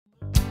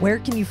Where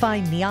can you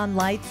find neon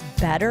lights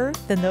better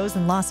than those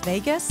in Las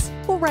Vegas?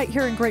 Well, right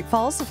here in Great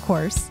Falls, of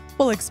course.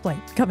 We'll explain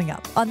coming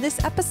up on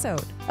this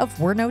episode of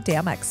We're No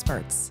Damn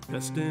Experts.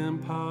 Best damn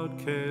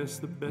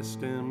podcast, the best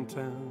damn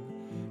town.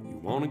 You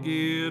want to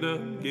get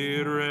up,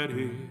 get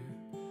ready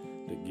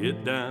to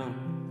get down.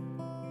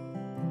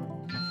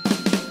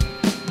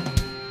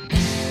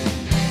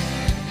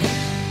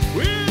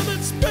 With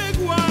its big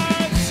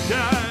wide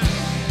sky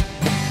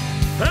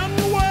and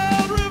the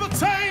wild river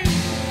Thames.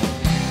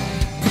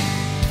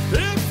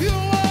 If you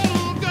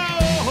want to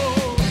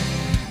go,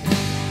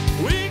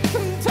 we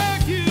can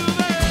take you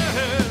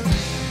there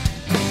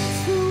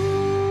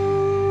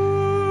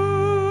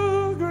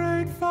to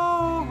Great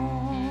Falls,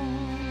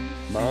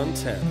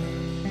 Montana.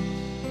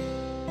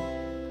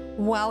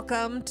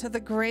 Welcome to the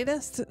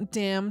greatest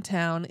damn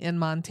town in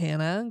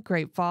Montana,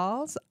 Great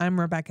Falls. I'm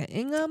Rebecca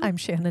Ingham. I'm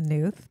Shannon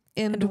Newth.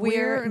 And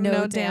we're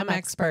No Damn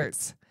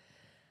Experts.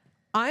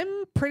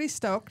 I'm pretty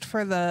stoked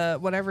for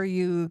whatever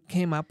you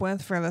came up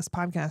with for this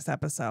podcast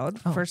episode,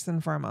 first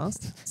and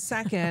foremost.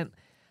 Second,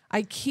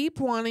 I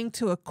keep wanting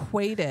to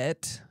equate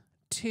it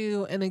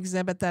to an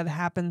exhibit that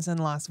happens in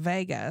Las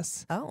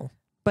Vegas. Oh.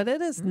 But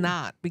it is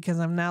not, because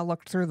I've now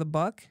looked through the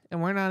book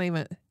and we're not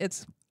even,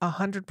 it's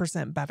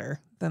 100% better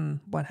than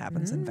what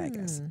happens in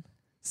Vegas.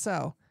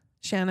 So,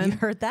 Shannon. You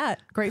heard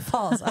that. Great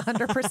Falls,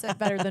 100%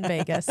 better than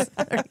Vegas.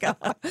 There you go.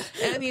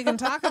 And you can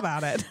talk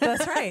about it.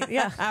 That's right.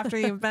 Yeah. After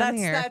you've been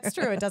here. That's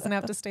true. It doesn't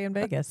have to stay in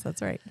Vegas.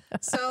 That's right.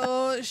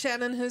 So,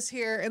 Shannon, who's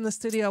here in the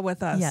studio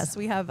with us? Yes,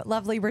 we have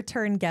lovely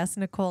return guests,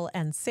 Nicole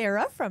and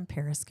Sarah from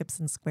Paris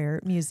Gibson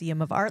Square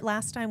Museum of Art.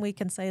 Last time we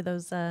can say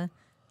those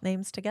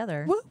names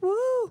together. Woo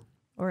woo.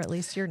 Or at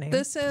least your name.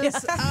 This is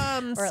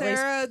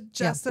Sarah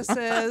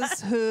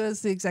Justices, who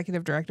is the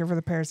executive director for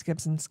the Paris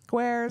Gibson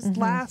Square's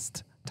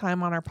last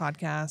time on our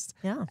podcast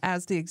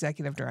as the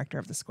executive director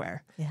of the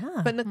square.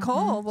 Yeah. But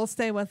Nicole will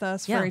stay with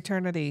us for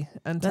eternity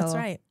until... That's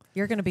right.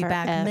 You're going to be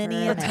back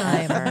many a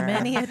time.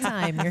 Many a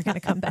time you're going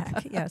to come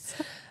back. Yes.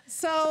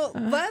 So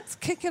let's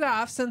kick it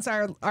off, since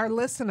our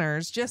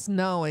listeners just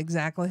know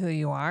exactly who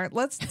you are.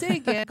 Let's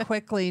dig in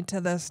quickly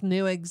to this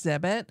new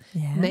exhibit.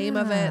 Yeah. Name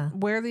of it,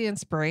 where the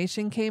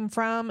inspiration came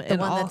from. The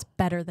one that's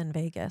better than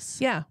Vegas.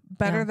 Yeah,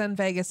 better than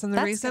Vegas. And the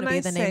that's reason be I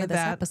the say name of this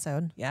that,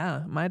 episode.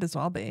 Yeah, might as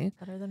well be.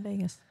 Better than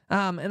Vegas.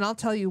 And I'll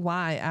tell you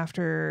why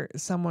after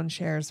someone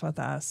shares with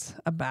us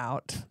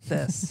about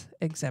this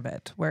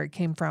exhibit, where it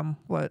came from,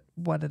 what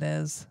it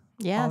is.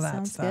 Yeah, all that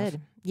sounds stuff.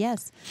 good.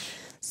 Yes.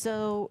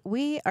 So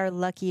we are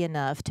lucky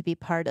enough to be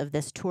part of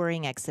this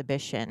touring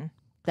exhibition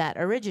that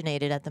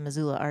originated at the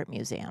Missoula Art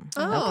Museum.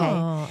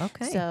 Oh,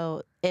 okay.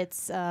 So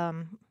it's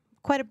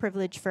quite a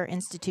privilege for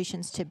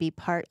institutions to be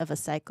part of a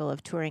cycle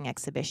of touring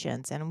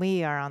exhibitions, and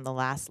we are on the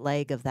last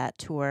leg of that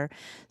tour.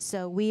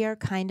 So we are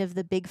kind of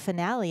the big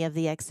finale of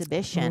the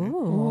exhibition.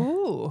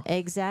 Ooh.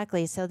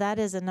 Exactly. So that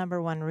is a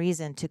number one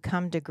reason to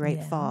come to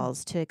Great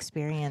Falls to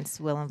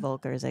experience Willem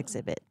Volkersz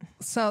exhibit.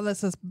 So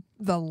this is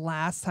the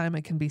last time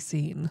it can be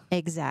seen.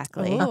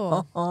 Exactly.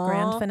 Oh,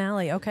 grand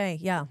finale. Okay.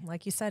 Yeah.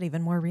 Like you said,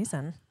 even more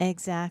reason.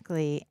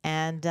 Exactly.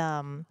 And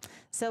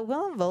so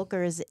Willem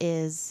Volkersz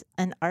is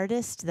an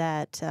artist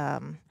that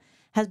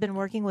has been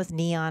working with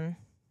neon,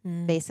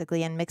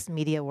 basically, and mixed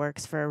media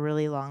works for a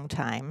really long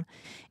time.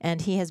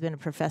 And he has been a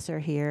professor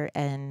here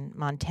in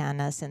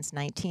Montana since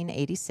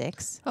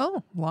 1986.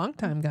 Oh, long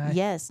time guy.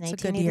 Yes, It's a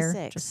good year,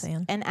 1986. just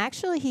saying. And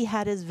actually, he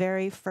had his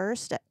very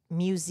first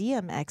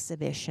museum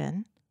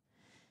exhibition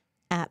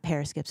at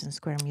Paris Gibson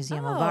Square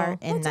Museum of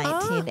Art in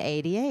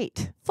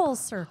 1988. Full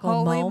circle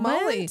Holy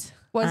moment. moly.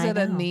 Was I it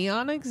a know.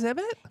 neon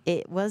exhibit?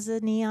 It was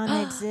a neon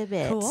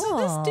exhibit. Cool. So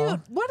this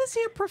dude, what is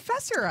he a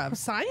professor of?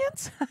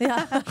 Science?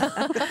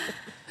 Yeah.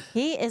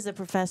 He is a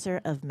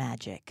professor of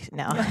magic.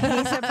 No,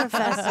 he's a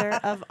professor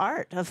of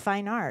art, of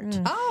fine art.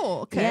 Oh,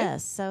 okay.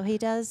 Yes, so he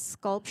does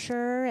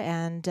sculpture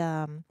and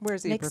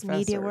Where's he a mixed professor,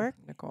 media work.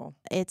 Nicole?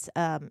 It's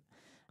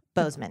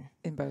Bozeman.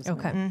 In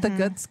Bozeman. Okay. The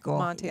good school.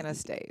 Montana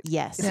State.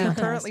 Yes. Is Yeah.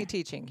 he currently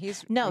teaching?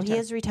 He's No, he retired.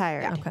 is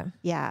retired. Okay.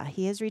 Yeah,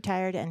 he is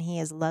retired and he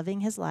is loving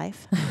his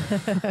life.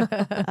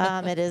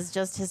 It is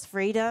just his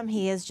freedom.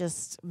 He is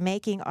just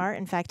making art.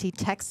 In fact, he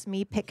texts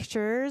me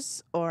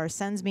pictures or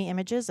sends me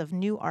images of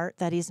new art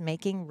that he's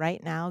making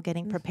right now,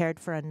 getting prepared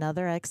for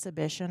another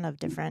exhibition of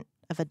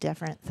a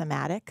different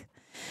thematic.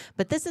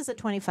 But this is a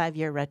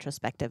 25-year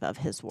retrospective of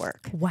his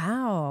work.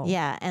 Wow.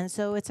 Yeah, and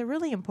so it's a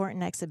really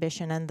important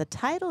exhibition, and the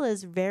title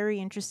is very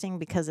interesting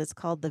because it's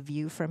called The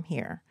View from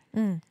Here.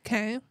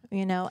 Okay.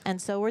 You know, and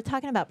so we're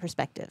talking about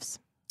perspectives.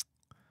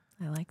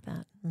 I like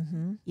that.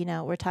 Mm-hmm. You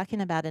know, we're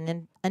talking about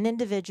an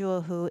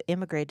individual who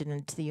immigrated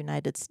into the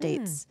United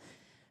States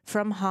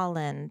from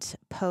Holland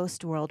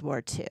post-World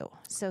War II.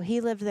 So he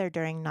lived there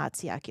during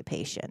Nazi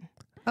occupation.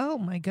 Oh,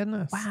 my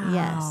goodness. Wow.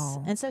 Yes.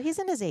 And so he's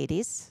in his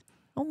 80s.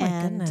 Oh,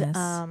 my goodness.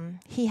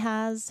 He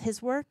has,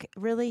 his work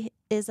really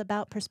is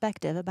about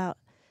perspective, about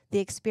the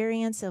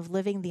experience of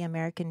living the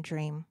American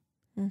dream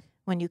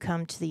when you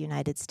come to the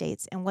United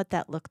States and what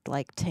that looked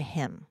like to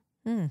him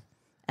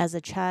as a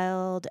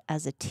child,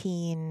 as a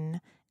teen,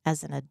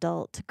 as an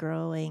adult,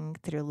 growing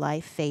through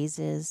life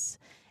phases,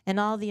 and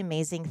all the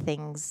amazing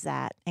things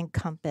that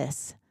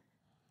encompass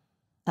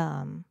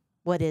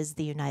what is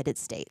the United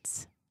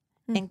States,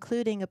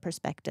 including a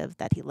perspective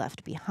that he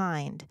left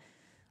behind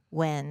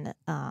when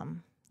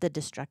the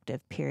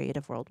destructive period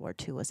of World War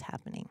II was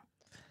happening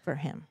for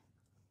him.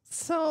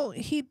 So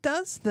he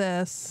does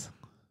this,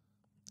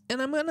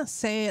 and I'm going to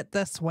say it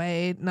this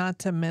way, not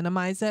to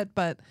minimize it,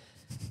 but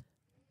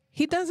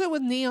he does it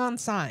with neon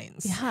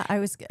signs. Yeah, I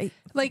was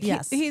Like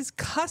yes. he's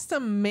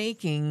custom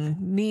making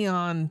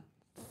neon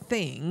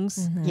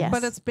things, Yes.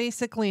 but it's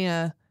basically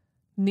a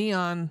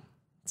neon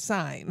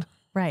sign.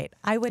 Right.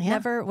 I would Yeah.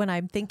 never, when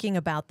I'm thinking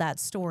about that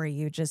story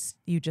you just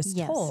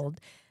Yes.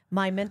 told,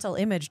 my mental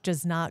image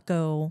does not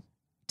go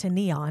to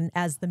neon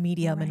as the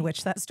medium in Right.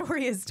 which that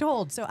story is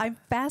told. So I'm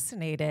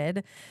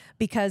fascinated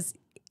because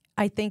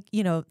I think,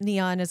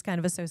 neon is kind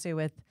of associated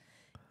with,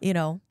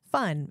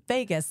 fun,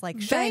 Vegas,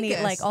 like shiny,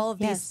 Vegas. like all of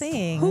Yes. these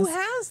things. Who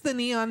has the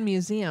neon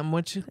museum,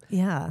 which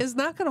yeah. is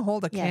not going to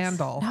hold a Yes.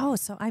 candle. No,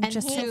 so I'm And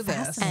just he- so do this.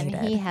 fascinated.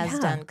 And he has Yeah.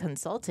 done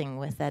consulting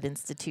with that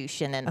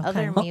institution and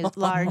Okay. other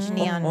large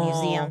neon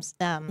museums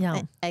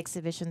Yeah.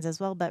 exhibitions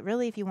as well. But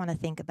really, if you want to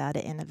think about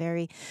it in a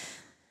very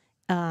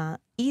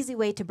easy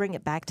way to bring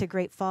it back to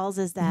Great Falls,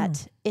 is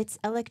that it's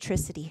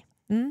electricity.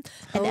 Mm. And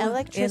Oh, in the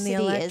electricity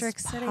electric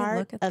is city, part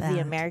look at of the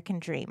that. American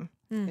dream.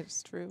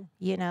 It's true.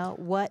 You know,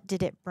 what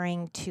did it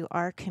bring to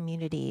our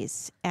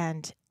communities?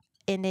 And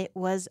it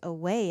was a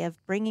way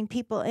of bringing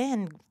people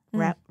in.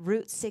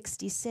 Route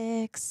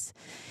 66,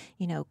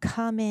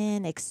 come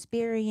in,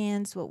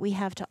 experience what we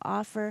have to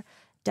offer.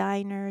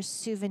 Diners,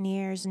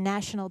 souvenirs,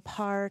 national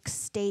parks,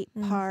 state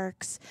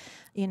parks,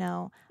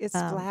 It's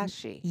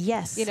flashy.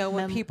 Yes.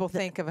 When people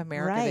think of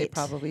America, they right.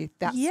 probably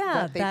that's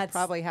Yeah, what they that's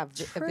probably have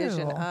a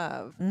vision true.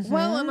 of.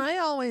 Well, and I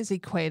always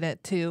equate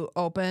it to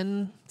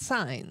open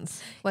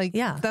signs. Like,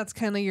 Yeah. that's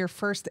kind of your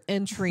first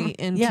entry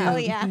into Yeah. Oh,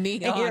 yeah.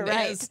 neon. You're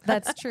right. is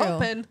That's true.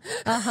 Open.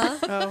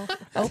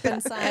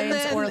 Open signs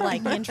then- or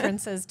like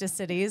entrances to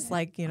cities,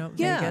 like, Yeah.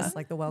 Vegas,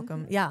 like the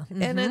welcome. Yeah.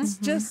 And it's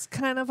just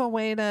kind of a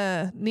way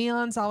to,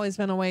 neon's always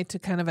been a way to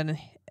kind of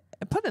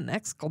put an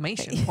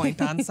exclamation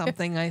point on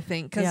something, I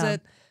think, because Yeah.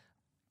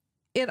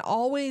 it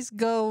always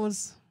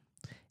goes,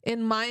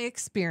 in my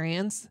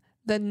experience,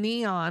 the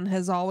neon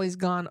has always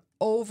gone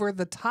over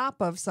the top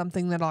of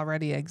something that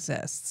already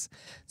exists.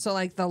 So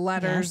like the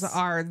letters Yes.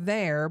 are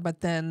there,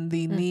 but then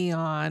the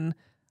neon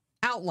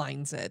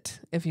outlines it,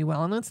 if you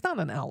will. And it's not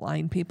an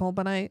outline, people,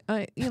 but I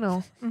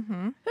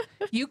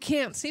you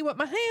can't see what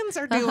my hands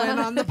are doing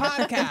on the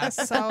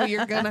podcast, so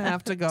you're going to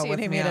have to go with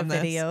Gina me made a on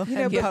this. video.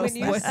 But Yeah. when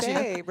you Would you?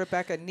 say,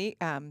 Rebecca,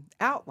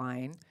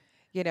 outline,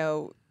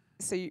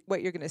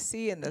 what you're going to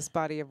see in this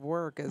body of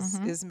work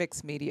is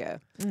mixed media.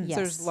 So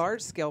there's Yes.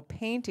 large scale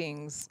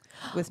paintings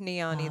with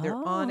neon either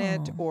on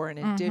it or in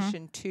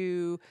addition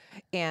to,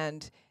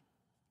 and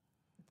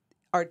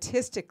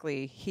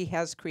artistically he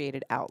has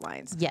created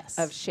outlines Yes.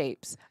 of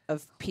shapes,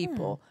 of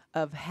people,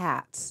 of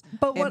hats.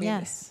 But what,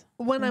 Yes.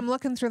 when I'm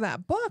looking through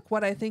that book,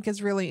 what I think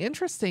is really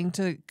interesting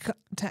to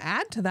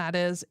add to that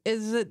is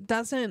it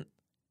doesn't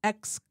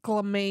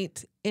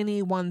exclamate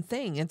any one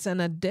thing. It's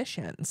an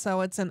addition. So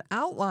it's an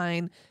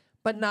outline,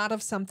 but not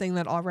of something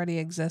that already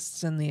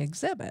exists in the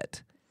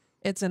exhibit.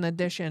 It's an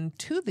addition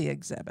to the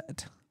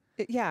exhibit.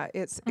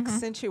 It's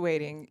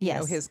accentuating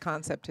Yes. his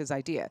concept, his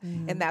idea.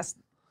 And that's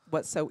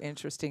what's so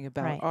interesting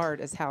about Right.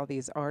 art, is how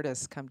these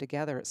artists come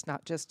together. It's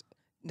not just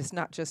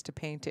a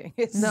painting.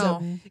 It's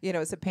No.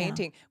 it's a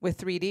painting with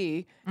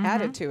 3D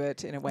added to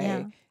it in a way,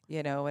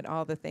 and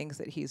all the things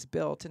that he's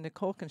built. And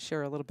Nicole can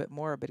share a little bit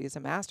more, but he's a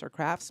master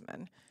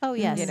craftsman. Oh,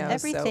 yes. So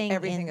Everything.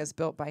 everything is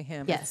built by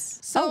him. Yes.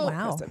 So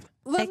wow.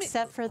 let me,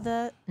 Except for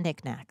the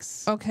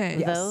knicknacks. okay.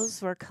 Yes.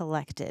 Those were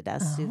collected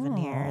as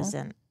souvenirs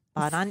and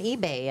bought on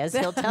eBay, as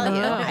he'll tell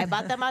you. I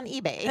bought them on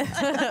eBay.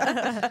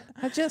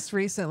 I just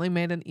recently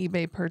made an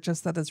eBay purchase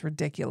that is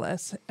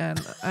ridiculous.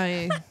 And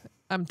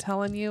I'm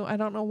telling you, I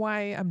don't know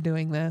why I'm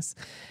doing this.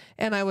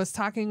 And I was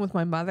talking with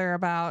my mother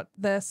about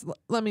this.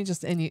 Let me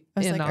just in I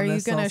was on like, are you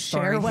this going to little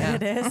share story. what Yeah.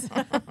 it is?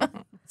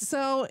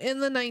 So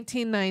in the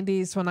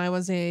 1990s, when I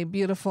was a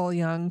beautiful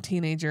young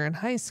teenager in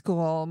high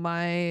school,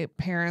 my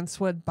parents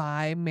would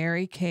buy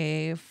Mary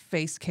Kay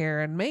face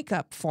care and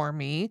makeup for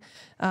me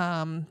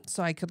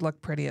so I could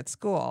look pretty at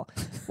school.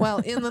 Well,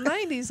 in the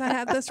 90s, I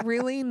had this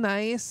really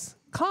nice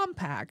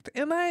compact,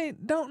 and I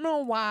don't know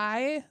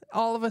why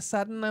all of a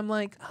sudden I'm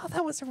like, oh,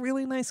 that was a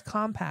really nice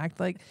compact.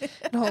 Like, it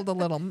held a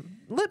little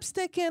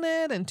lipstick in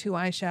it and 2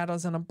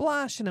 eyeshadows and a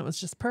blush, and it was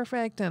just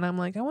perfect. And I'm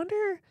like, I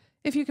wonder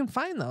if you can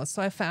find those.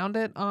 So I found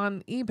it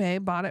on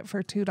eBay, bought it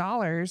for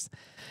 $2.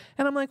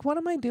 And I'm like, what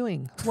am I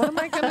doing? What am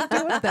I going to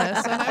do with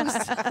this? And I was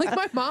like,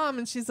 my mom,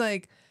 and she's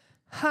like,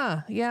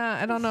 yeah,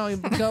 I don't know.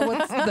 Go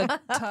with the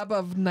tub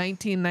of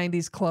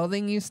 1990s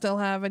clothing you still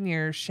have in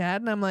your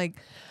shed. And I'm like,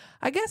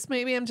 I guess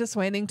maybe I'm just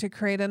waiting to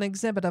create an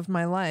exhibit of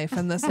my life,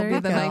 and this will There be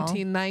you the go.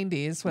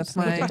 1990s with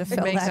my needed to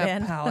fill that makeup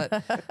in.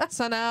 palette.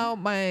 So now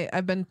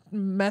I've been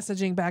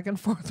messaging back and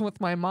forth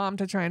with my mom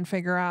to try and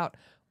figure out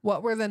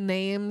what were the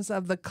names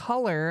of the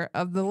color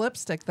of the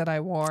lipstick that I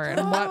wore,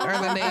 and what are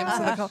the names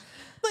of the color.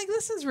 Like,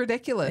 this is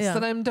ridiculous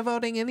that I'm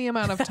devoting any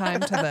amount of time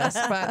to this,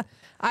 but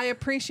I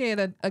appreciate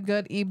a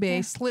good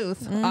eBay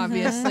sleuth,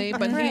 obviously,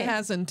 but he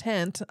has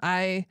intent.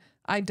 I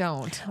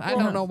don't. I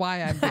don't know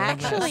why I'm doing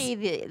Actually,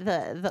 this.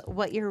 the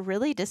what you're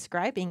really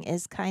describing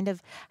is kind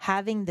of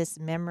having this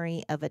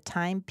memory of a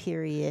time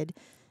period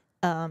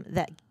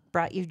that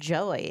brought you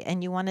joy,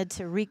 and you wanted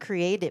to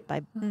recreate it by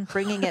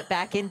bringing it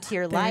back into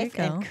your life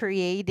and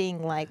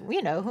creating, like,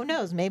 you know, who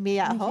knows, maybe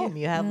at home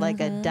you have like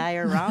a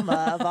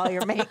diorama of all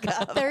your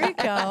makeup. There you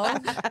go.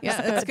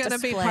 Yeah, it's going to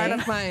be part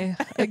of my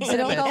exhibit.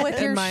 It'll go with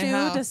your shoe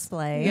house.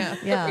 display. Yeah,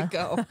 there we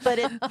go. But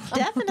it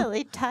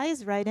definitely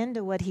ties right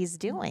into what he's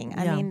doing.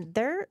 I mean,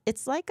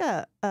 it's like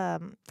a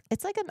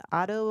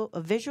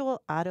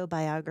visual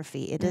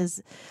autobiography. It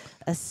is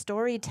a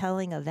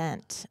storytelling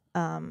event.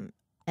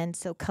 And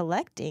so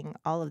collecting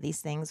all of these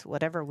things,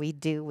 whatever we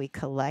do, we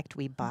collect,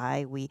 we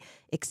buy, we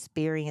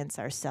experience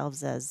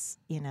ourselves as,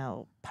 you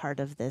know, part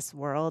of this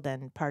world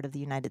and part of the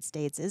United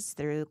States is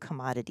through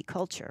commodity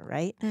culture,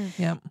 right?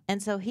 Yep.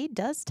 And so he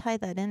does tie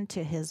that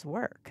into his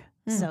work.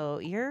 So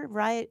you're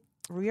right.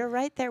 You're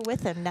right there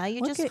with him. Now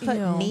you just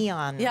put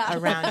neon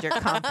around your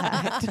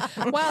compact.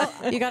 Well,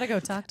 you got to go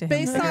talk to him.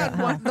 Based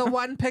on the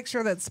one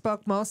picture that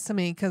spoke most to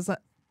me, because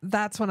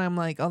that's when I'm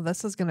like, oh,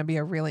 this is going to be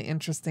a really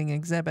interesting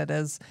exhibit,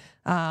 is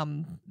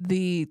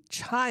the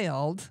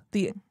child,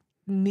 the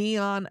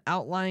neon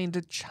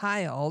outlined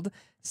child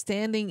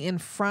standing in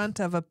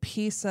front of a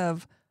piece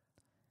of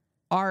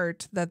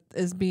art that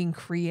is being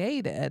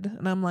created.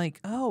 And I'm like,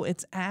 oh,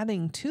 it's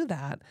adding to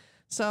that.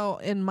 So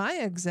in my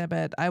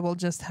exhibit, I will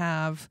just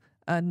have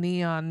a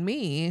neon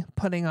me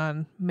putting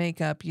on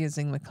makeup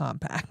using the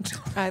compact.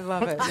 I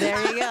love it. There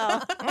you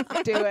go.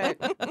 Do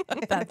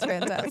it. That's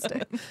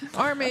fantastic.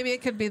 Or maybe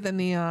it could be the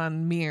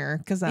neon mirror,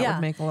 because that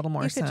would make a little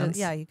more sense.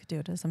 You could do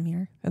it as a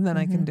mirror. And then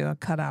I can do a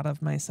cutout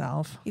of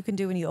myself. You can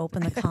do when you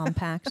open the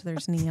compact,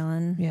 there's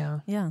neon. Yeah.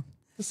 Yeah.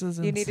 This is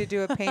You need to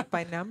do a paint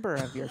by number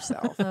of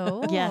yourself.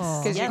 Oh.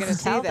 Yes. Because you're going to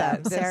see tell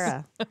that. them,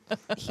 Sarah.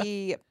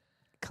 He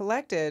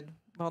collected,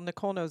 well,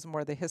 Nicole knows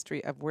more of the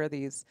history of where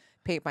these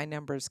paint by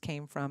numbers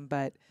came from,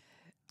 but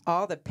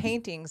all the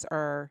paintings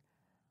are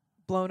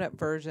blown up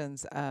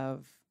versions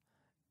of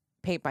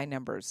paint by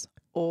numbers,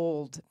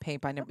 old paint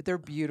by number. They're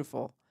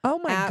beautiful. Oh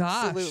my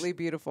gosh. Absolutely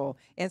beautiful.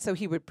 And so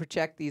he would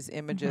project these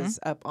images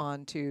up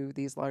onto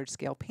these large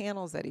scale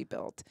panels that he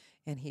built,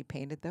 and he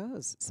painted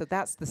those. So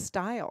that's the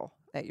style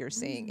that you're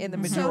seeing in the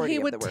majority So he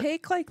of would the work.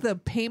 take like the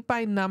paint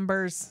by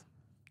numbers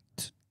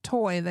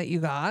toy that you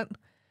got,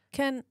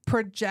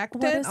 project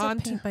What it is a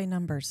onto paint by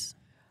numbers?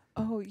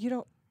 Oh, you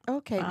don't.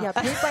 Okay, yeah,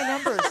 paint by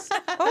numbers.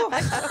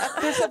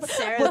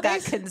 Sarah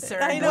got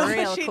concerned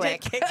real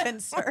quick.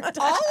 concerned.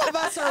 all of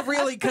us are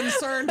really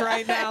concerned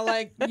right now.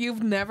 Like,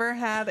 you've never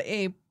had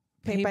a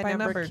paint by number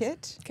numbers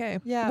kit. Okay.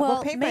 Yeah,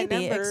 Well, paint maybe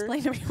by number.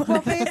 explain to me what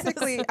Well, it is.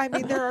 basically, I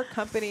mean, there are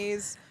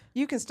companies,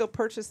 you can still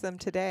purchase them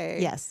today.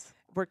 Yes.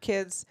 Where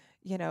kids,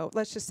 you know,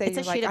 let's just say It's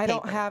a you're like, sheet of I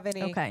don't paper. have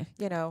any, Okay.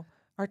 you know,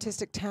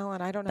 artistic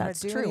talent. I don't know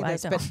That's how to do true, any I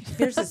of this. don't. But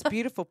here's this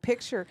beautiful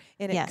picture,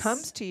 and Yes. it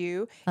comes to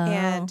you, Oh,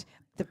 and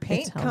the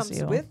paint tells comes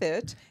you. with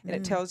it, and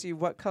it tells you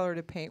what color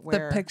to paint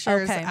where. The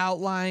picture is Okay.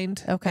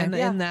 outlined. Okay. And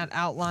Yeah. in that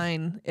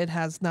outline, it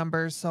has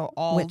numbers. So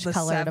all Which the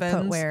color to put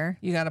sevens, where?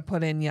 you got to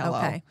put in yellow.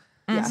 Okay.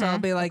 Yeah. So it'll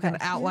be like an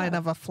Okay. outline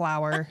of a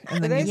flower,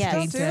 and But then they you still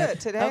paint do it. it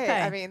today.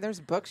 Okay. I mean, there's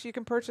books you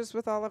can purchase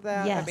with all of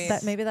that. I Yes. mean,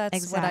 Maybe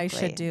that's what I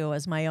Exactly. should do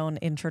as my own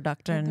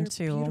introduction they're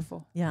to.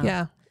 beautiful. Yeah.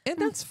 Yeah. And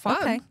that's fun.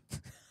 Okay.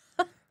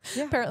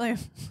 Yeah. Apparently,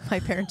 my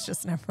parents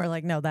just never were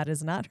like, no, that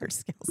is not her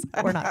skills.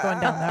 We're not going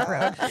down that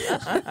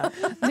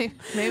road. Maybe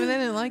they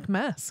didn't like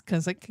mess,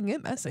 because it can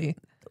get messy.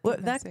 Well,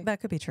 Messy. that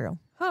could be true.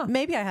 Huh.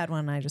 Maybe I had one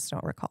and I just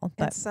don't recall. And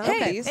But some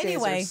okay, these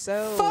anyway, days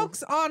are so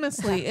Folks,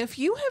 honestly, if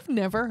you have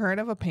never heard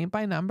of a paint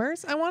by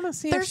numbers, I want to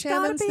see if There's gotta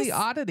Shannon's be the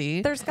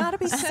oddity. there's got to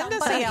be Send us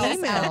somebody an else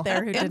email. out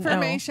there who didn't know.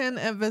 Information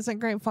at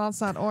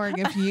visitgreatfalls.org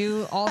if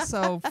you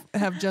also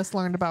have just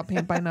learned about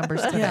paint by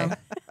numbers today.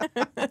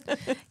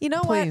 You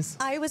know Please.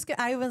 what?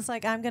 I was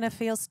like, I'm going to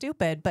feel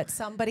stupid, but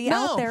somebody No.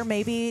 out there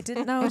maybe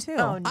didn't know too.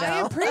 Oh, no.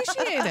 I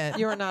appreciate it.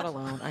 You're not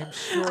alone. I'm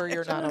sure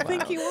you're not I alone.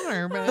 think you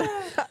are, but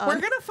we're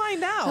going to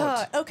find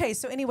out. Okay,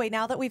 so anyway,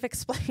 now that we've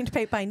explained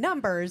paint by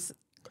numbers,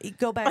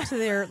 go back to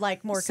their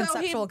like more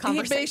conceptual he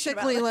conversation.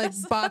 basically about like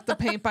this. bought the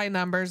paint by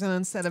numbers, and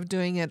instead of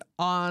doing it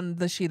on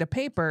the sheet of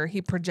paper,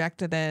 he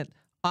projected it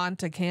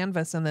onto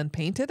canvas and then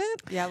painted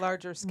it. Yeah,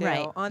 larger scale.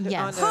 Right. Onto,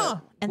 Yes. onto Huh.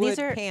 And wood these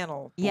are-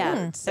 panel. Yeah,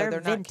 boards, so they're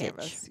not vintage.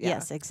 canvas. Yeah.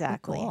 Yes,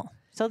 exactly. Cool.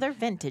 So they're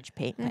vintage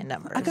paint by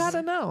numbers. I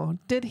gotta know,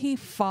 did he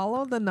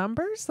follow the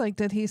numbers? Like,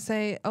 did he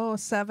say, oh,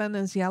 7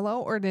 is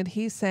yellow? Or did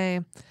he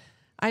say,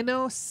 I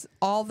know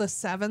all the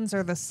 7s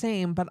are the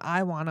same, but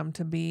I want them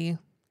to be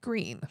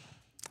green?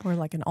 Or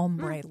like an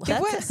ombre look.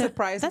 It wouldn't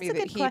surprise that's me a that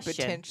good he question.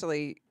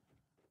 potentially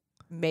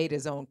made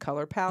his own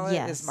color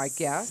palette, is my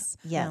guess.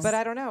 Yes. But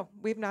I don't know.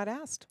 We've not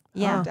asked.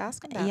 I'll Yeah. have to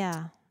ask him that.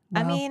 Yeah.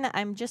 I Wow. mean,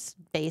 I'm just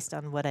based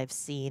on what I've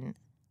seen.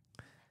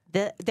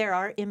 There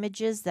are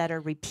images that are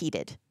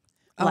repeated.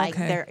 Like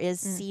Okay. there is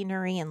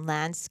scenery and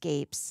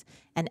landscapes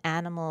and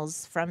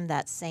animals from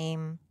that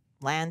same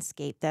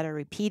landscape that are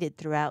repeated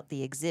throughout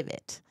the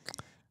exhibit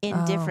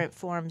in different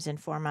forms and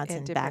formats And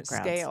and different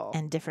backgrounds scale.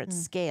 and different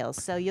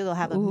scales. So you'll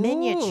have a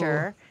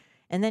miniature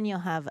and then you'll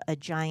have a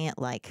giant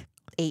like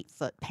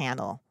 8-foot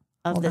panel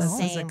of Well, the this is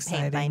same paint by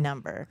exciting.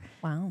 number.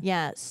 Wow.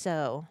 Yeah,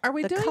 so Are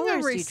we the doing a colors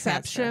do transfer.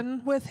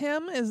 reception with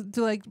him?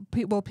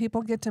 Will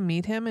people get to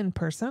meet him in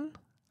person?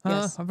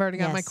 Yes. I've already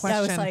got my Yes. question.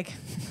 I was like,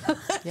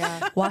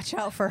 Yeah. watch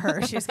out for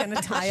her. She's going to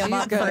tie him She's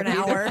up for gonna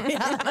an be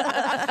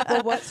hour.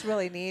 Well, what's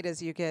really neat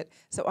is you get,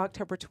 so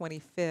October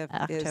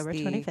 25th is October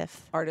the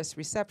 25th. artist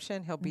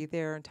reception. He'll be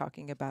there and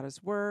talking about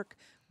his work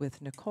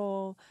with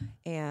Nicole,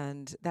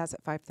 and that's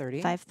at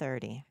 5:30.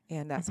 5:30.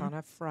 And that's on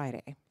a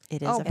Friday.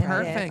 It is Oh, a Friday.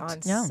 perfect. And on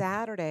Yeah.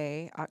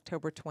 Saturday,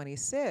 October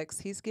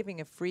 26th, he's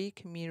giving a free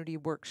community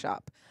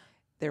workshop.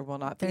 There will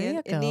not be There you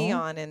a go.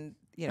 neon, and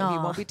he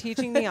Aw. won't be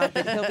teaching neon,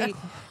 but he'll be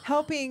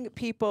helping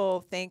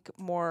people think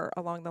more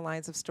along the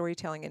lines of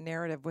storytelling and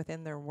narrative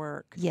within their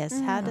work. Yes,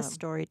 how to Um,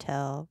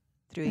 storytell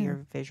through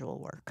your visual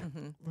work.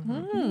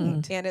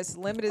 Hmm. And it's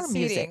limited Or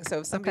seating, music. so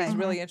if somebody's Okay.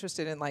 really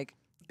interested in like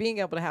being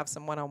able to have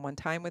some one-on-one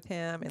time with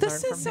him and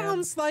This learn from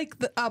sounds like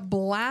a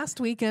blast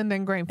weekend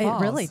in Great It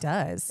Falls. really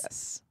does. him.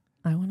 Yes.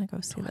 I want to go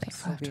see this.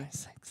 25, be-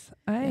 26.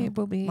 I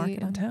will be Mark it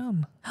in on.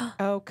 town.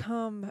 Oh,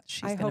 come.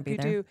 She's I gonna hope be you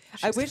there. do.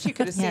 I wish you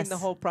could have seen the Yes.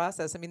 whole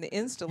process. I mean, the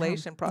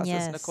installation process,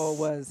 Yes. Nicole,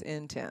 was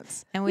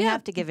intense. And we Yeah.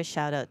 have to give a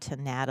shout out to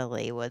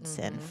Natalie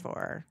Woodson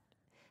for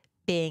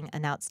being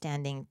an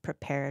outstanding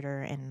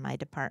preparator in my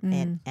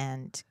department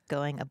and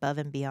going above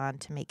and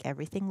beyond to make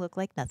everything look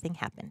like nothing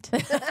happened.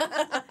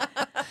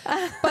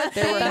 But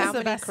there were That's how the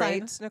many best sign.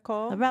 crates,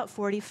 Nicole? About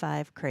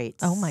 45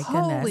 crates. Oh my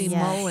goodness. Holy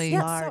Yes. moly.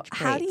 Yeah, Large so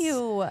how do crates.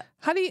 you,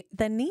 How do you?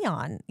 the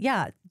neon?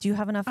 Yeah. Do you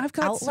have enough I've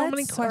got outlets? so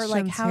many Or like,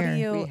 questions how here. do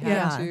you, We had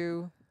yeah.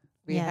 to.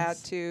 We Yes. had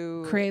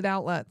to Create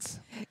outlets.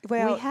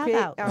 Well, we have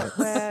create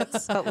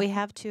outlets, but we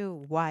have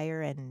to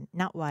wire and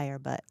not wire,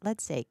 but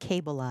let's say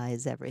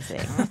cableize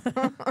everything.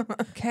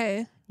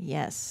 Okay.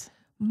 Yes.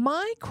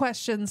 My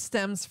question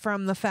stems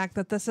from the fact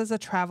that this is a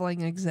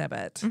traveling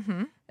exhibit.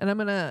 And I'm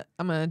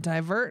gonna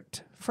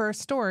divert for a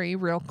story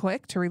real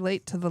quick to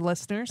relate to the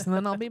listeners, and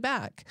then I'll be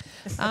back.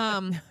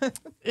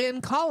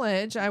 In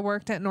college, I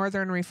worked at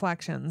Northern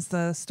Reflections.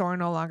 The store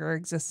no longer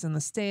exists in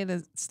the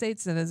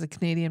states. It is a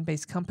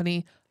Canadian-based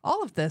company.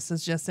 All of this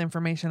is just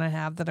information I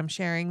have that I'm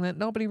sharing that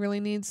nobody really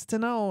needs to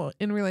know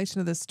in relation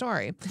to this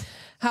story.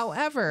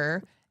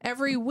 However,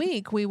 every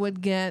week we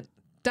would get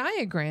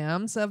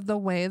diagrams of the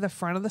way the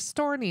front of the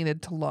store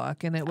needed to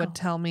look, and it would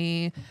tell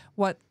me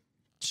what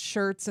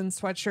shirts and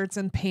sweatshirts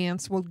and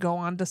pants would go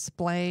on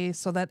display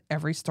so that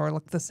every store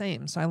looked the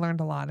same. So I learned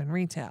a lot in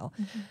retail.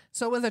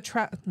 So with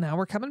now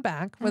we're coming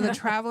back with a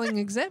traveling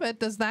exhibit,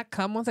 does that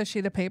come with a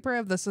sheet of paper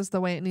of this is the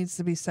way it needs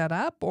to be set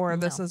up, or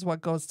this is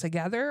what goes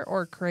together,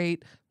 or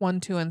crate 1,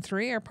 2, and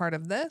 3 are part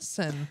of this?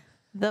 And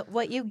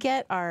What you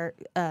get are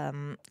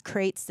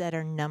crates that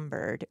are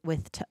numbered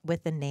with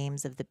the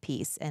names of the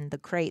piece, and the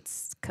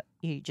crates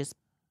you just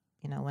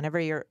whenever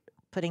you're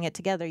putting it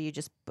together, you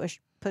just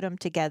put them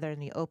together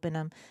and you open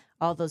them.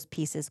 All those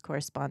pieces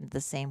correspond to the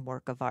same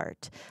work of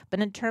art. But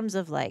in terms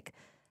of like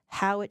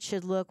how it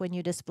should look when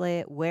you display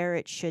it, where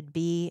it should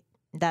be,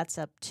 that's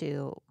up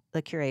to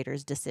the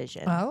curator's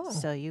decision. Oh.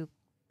 So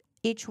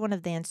each one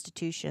of the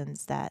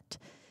institutions that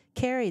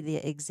carry the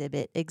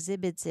exhibit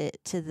exhibits it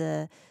to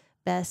the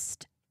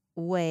best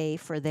way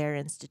for their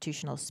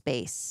institutional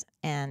space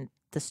and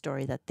the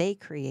story that they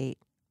create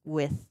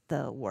with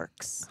the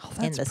works.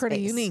 that's in the pretty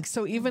space. unique.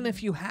 So even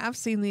if you have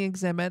seen the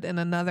exhibit in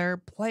another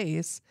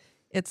place,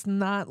 it's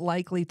not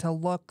likely to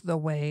look the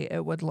way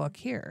it would look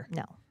here,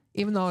 No.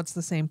 even though it's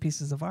the same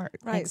pieces of art.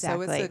 right. So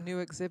it's Exactly. a new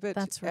exhibit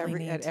That's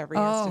really at neat. every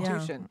Oh.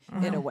 institution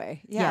in a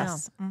way.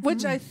 Yes.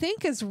 Which I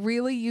think is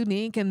really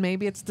unique, and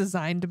maybe it's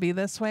designed to be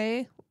this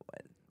way.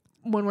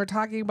 When we're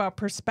talking about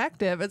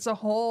perspective, it's a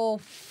whole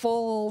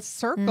full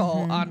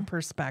circle on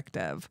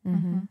perspective,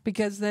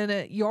 because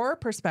then your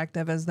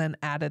perspective is then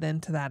added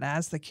into that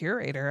as the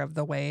curator of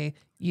the way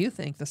you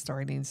think the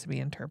story needs to be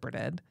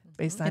interpreted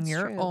based on It's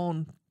your true.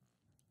 own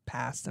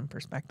past and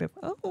perspective.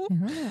 Oh,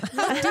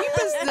 how deep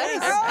is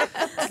this?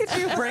 Look at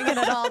you bringing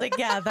it all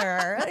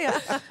together. Yeah.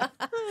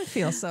 I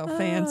feel so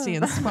fancy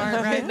and smart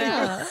right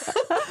now.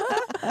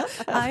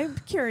 I'm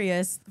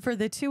curious for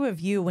the two of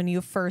you when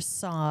you first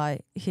saw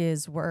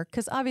his work,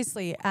 because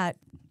obviously at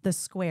the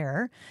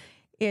square,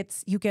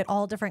 you get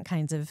all different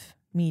kinds of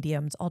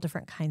mediums, all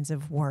different kinds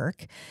of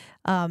work.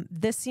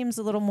 This seems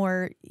a little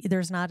more,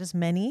 there's not as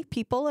many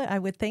people, I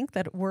would think,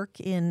 that work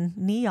in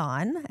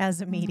neon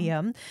as a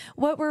medium.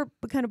 What were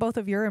kind of both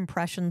of your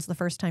impressions the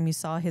first time you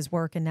saw his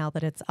work and now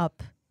that it's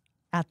up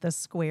at the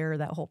square,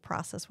 that whole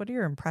process? What are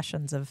your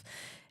impressions of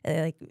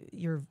like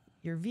your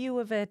view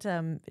of it,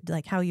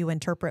 like how you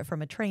interpret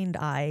from a trained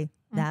eye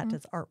that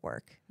as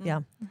artwork?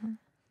 Yeah.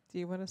 Do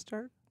you want to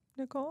start,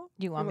 Nicole?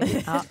 You want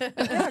me to?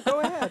 Yeah, go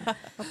ahead.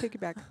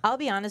 piggyback. I'll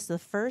be honest, the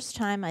first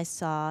time I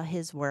saw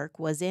his work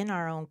was in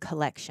our own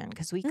collection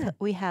because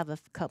we have a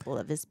couple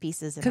of his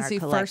pieces in our Because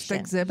collection. he first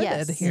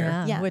exhibited Yes.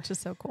 here. Yeah. Which is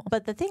so cool.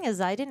 But the thing is,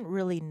 I didn't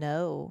really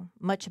know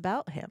much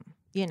about him,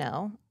 you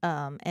know?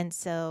 And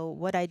so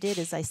what I did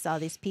is I saw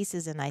these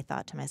pieces and I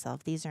thought to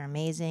myself, these are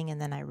amazing. And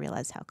then I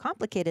realized how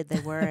complicated they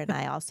were. And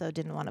I also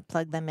didn't want to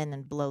plug them in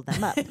and blow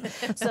them up.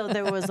 So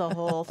there was a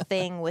whole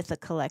thing with the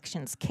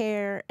collection's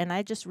care. And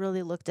I just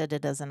really looked at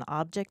it as an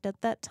object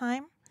at that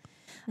time.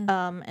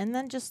 And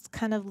then just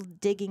kind of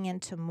digging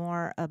into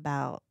more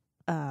about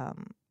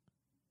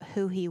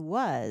who he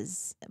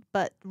was.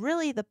 But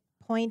really the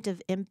point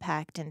of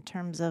impact in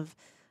terms of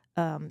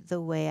the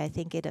way I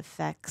think it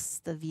affects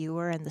the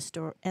viewer and the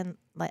story, and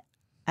like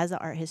as an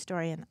art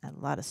historian, a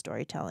lot of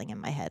storytelling in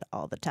my head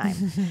all the time,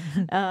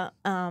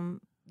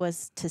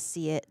 was to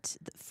see it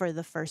for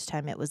the first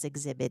time it was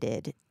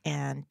exhibited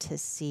and to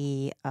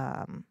see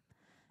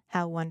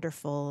how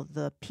wonderful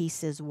the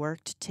pieces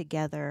worked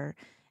together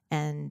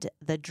and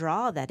the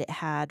draw that it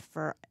had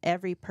for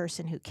every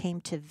person who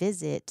came to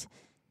visit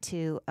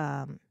to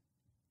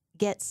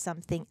get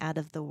something out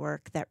of the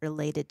work that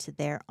related to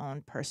their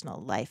own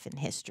personal life and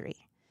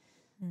history.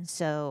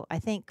 So I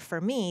think for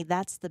me,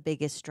 that's the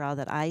biggest draw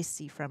that I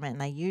see from it.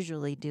 And I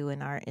usually do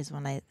in art is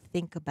when I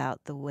think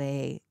about the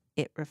way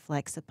it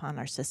reflects upon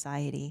our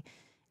society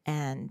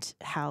and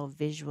how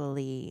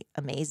visually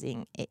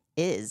amazing it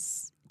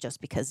is just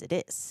because it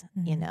is,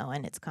 you know,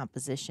 and its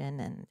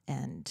composition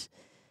and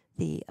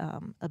the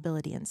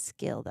ability and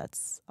skill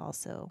that's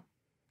also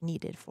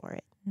needed for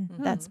it.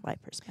 That's my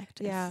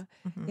perspective. Yeah.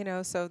 You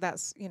know, so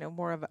that's, you know,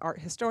 more of an art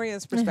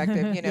historian's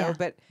perspective, you know, Yeah.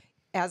 but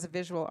as a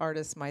visual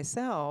artist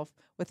myself,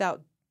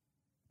 without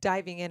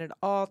diving in at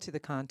all to the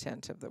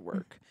content of the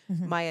work,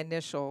 my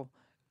initial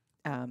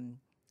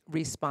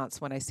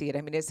response when I see it,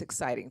 I mean, it's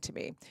exciting to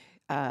me.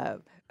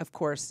 Of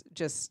course,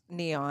 just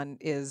neon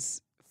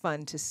is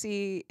fun to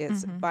see.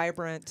 It's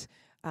vibrant.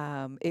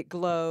 It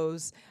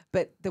glows.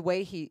 But the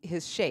way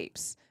his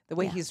shapes, the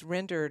way he's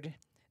rendered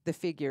the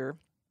figure,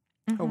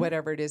 or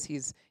whatever it is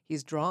he's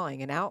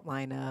drawing an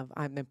outline of,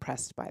 I'm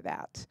impressed by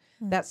that.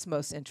 That's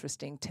most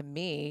interesting to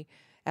me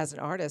as an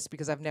artist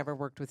because I've never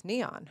worked with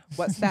neon.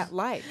 What's that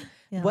like?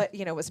 What,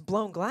 you know, it's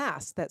blown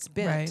glass that's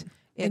bent. Right.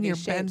 In And you're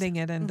these shapes. bending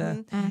it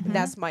into. And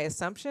that's my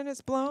assumption. It's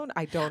blown.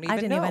 I don't even I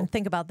didn't know. even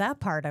think about that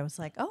part. I was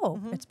like,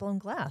 oh, it's blown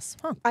glass.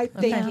 Huh. I'm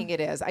thinking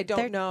it is. I don't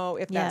They're- know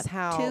if that's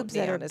how tubes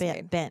that are neon is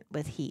made. bent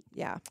with heat.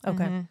 Yeah.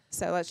 Okay.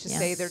 So let's just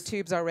say they're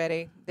tubes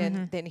already.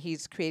 Then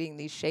he's creating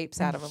these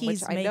shapes out of them, which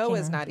He's I know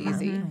is making- not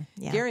easy.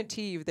 Yeah.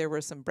 Guarantee you there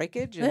was some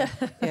breakage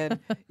and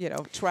you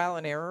know, trial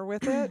and error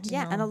with it.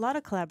 Yeah, and a lot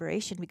of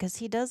collaboration because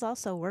he does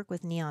also work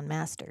with neon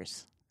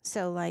masters.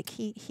 So like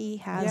he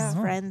has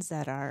friends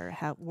that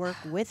work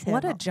with him.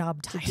 What a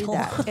job to do title.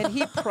 that. And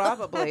he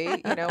probably,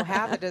 you know,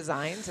 had the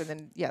designs and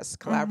then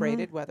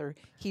collaborated, whether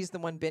he's the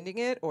one bending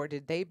it or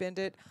did they bend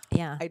it?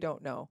 Yeah. I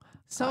don't know.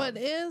 So it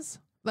is.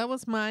 That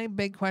was my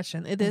big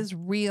question. It is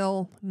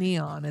real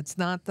neon. It's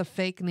not the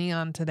fake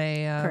neon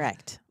today.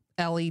 Correct.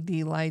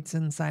 LED lights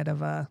inside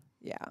of a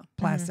Yeah.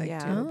 plastic Yeah.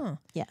 tube. Oh.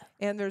 Yeah.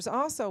 And there's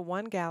also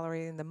one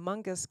gallery in the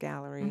Mungus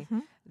Gallery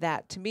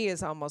that to me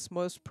is almost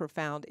most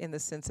profound in the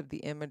sense of the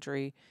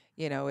imagery.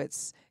 You know,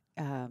 it's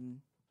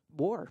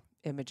war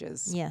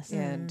images. Yes.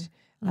 And,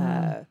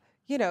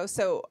 you know,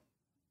 so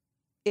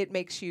it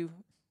makes you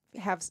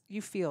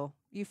feel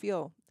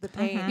the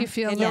pain. You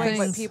feel and the knowing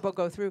what things. people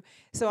go through.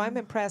 So I'm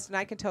impressed, and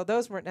I can tell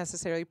those weren't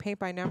necessarily paint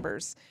by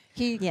numbers.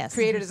 He Yes.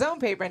 created his own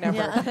paint by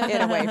number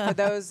in a way for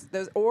those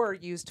or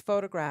used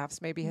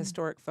photographs, maybe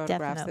historic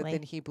photographs Definitely. that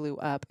then he blew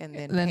up and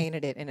then Then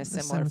painted it in a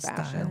similar same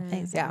fashion. style.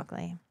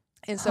 Exactly.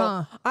 And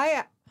so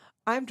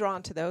I'm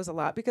drawn to those a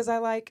lot because I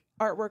like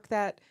artwork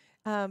that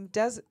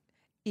does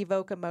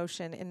evoke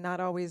emotion and not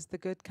always the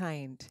good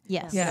kind.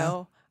 Yes. You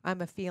know,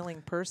 I'm a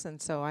feeling person,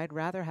 so I'd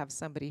rather have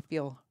somebody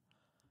feel,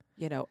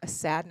 you know, a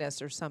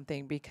sadness or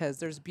something because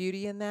there's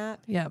beauty in that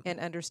and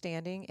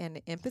understanding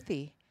and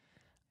empathy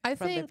I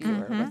from think the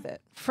viewer with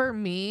it. for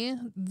me,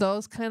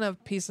 those kind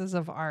of pieces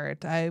of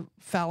art, I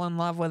fell in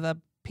love with a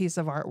piece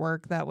of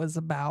artwork that was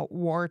about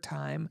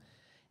wartime.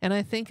 And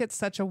I think it's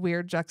such a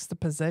weird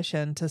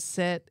juxtaposition to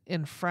sit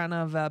in front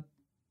of a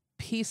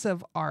piece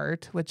of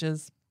art, which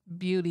is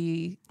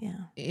beauty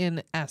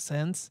in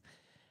essence,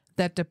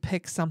 that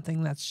depicts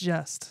something that's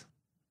just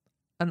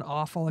an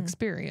awful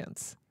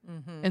experience.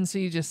 And so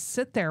you just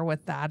sit there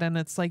with that and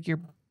it's like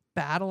you're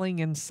battling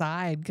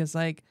inside because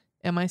like,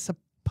 am I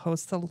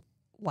supposed to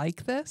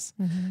like this?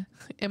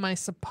 Am I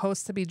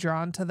supposed to be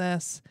drawn to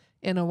this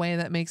in a way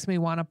that makes me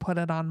want to put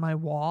it on my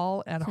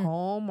wall at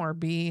home or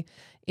be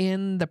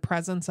in the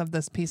presence of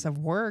this piece of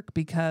work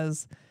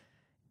because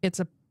it's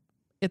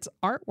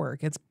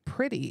artwork. It's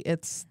pretty.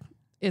 It's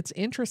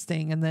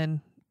interesting. And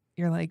then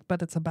you're like,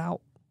 but it's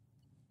about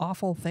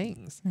awful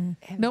things. And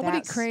Nobody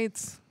that's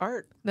creates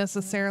art.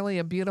 necessarily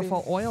a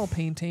beautiful oil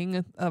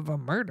painting of a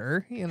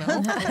murder, you know.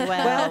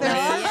 Well, There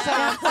are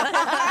some.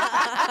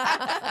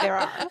 There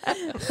are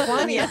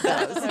plenty of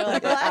those. They're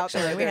like, well,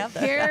 actually, we have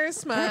that.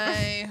 Here's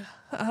my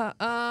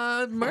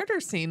murder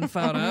scene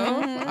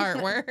photo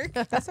artwork.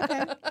 That's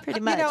okay. Pretty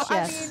much,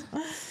 yes. I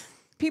mean,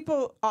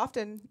 people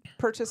often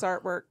purchase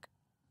artwork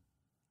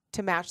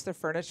to match their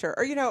furniture,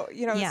 or Yeah.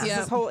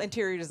 this whole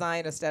interior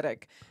design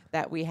aesthetic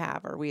that we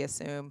have, or we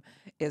assume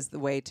is the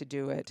way to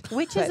do it.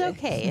 Which is But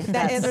okay. if and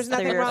that's there's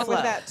nothing their wrong with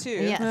flow. that too.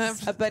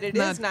 Yes. But it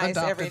Not is nice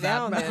every adopted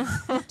now and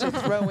that, then to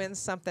throw in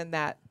something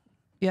that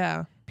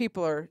Yeah.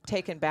 people are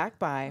taken back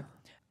by.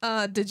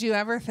 Did you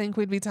ever think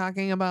we'd be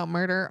talking about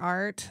murder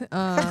art?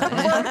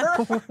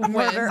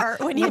 Murder art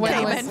when you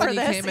came in for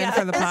this. Came in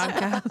for the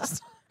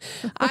podcast.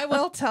 I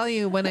will tell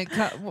you when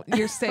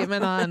your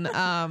statement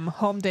on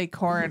home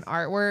decor and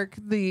artwork.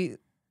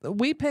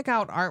 We pick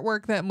out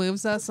artwork that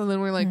moves us, and then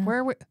we're like,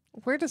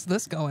 where does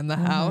this go in the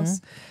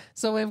house?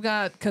 So we've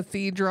got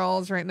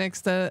cathedrals right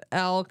next to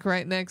elk,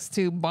 right next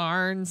to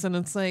barns, and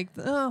it's like,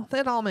 oh,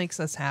 that all makes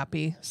us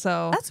happy.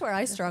 So That's where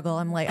I struggle.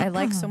 I'm like, I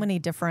like so many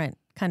different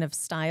kind of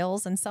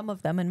styles, and some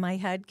of them in my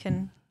head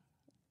can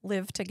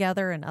live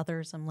together, and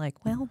others I'm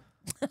like, well,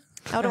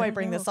 how do I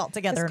bring this all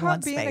together It's in one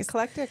called being space?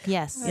 eclectic.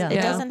 Yes. Yeah. It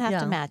Yeah. doesn't have Yeah.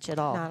 to match at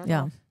all. Not at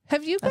Yeah. all.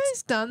 have you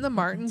guys done the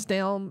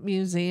Martinsdale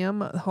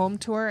Museum home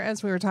tour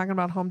as we were talking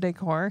about home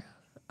decor?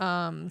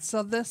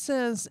 So this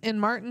is in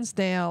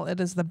Martinsdale. It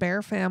is the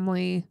Bear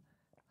family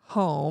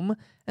home,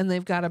 and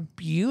they've got a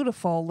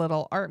beautiful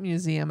little art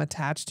museum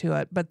attached to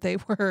it. But they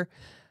were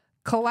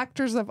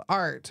collectors of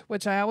art,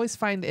 which I always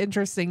find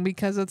interesting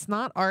because it's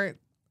not art.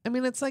 I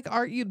mean, it's like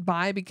art you'd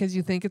buy because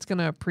you think it's going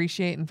to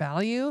appreciate and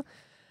value.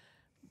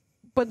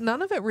 But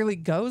none of it really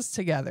goes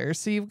together.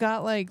 So you've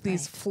got like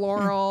these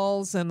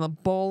florals and a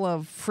bowl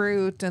of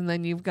fruit, and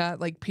then you've got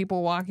like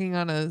people walking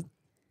on a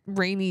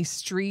rainy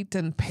street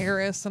in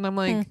Paris. And I'm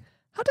like,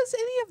 how does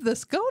any of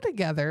this go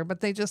together? But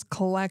they just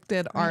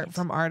collected art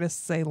from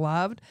artists they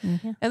loved.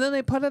 And then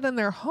they put it in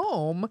their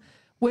home,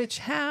 which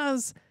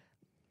has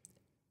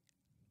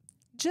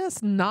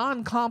just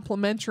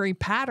non-complimentary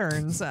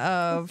patterns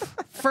of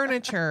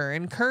furniture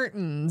and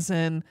curtains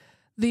and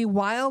the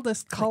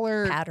wildest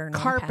color pattern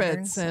on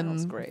carpets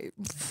Sounds and great.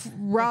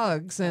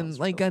 rugs and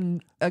like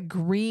a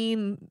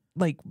green,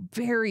 like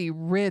very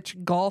rich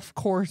golf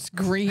course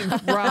green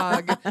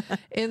rug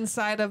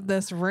inside of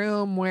this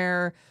room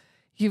where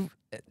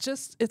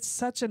it's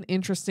such an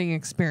interesting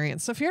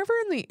experience. So if you're ever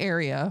in the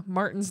area,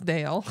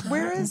 Martinsdale.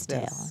 Where is Martinsdale.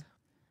 this?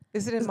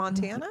 Is it in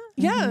Montana?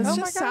 Yeah, it's Oh my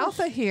just south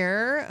of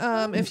here.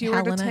 If you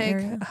were to Helena take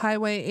area.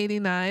 Highway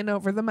 89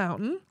 over the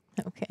mountain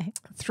Okay.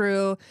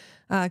 through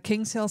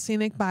Kings Hill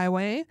Scenic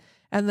Byway,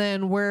 and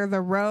then where the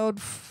road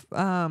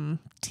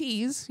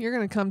tees, you're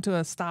going to come to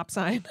a stop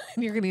sign,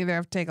 and you're going to either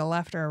have to take a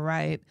left or a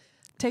right.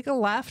 Take a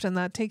left, and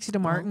that takes you to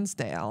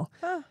Martinsdale.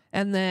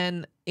 And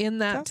then in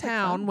that Sounds like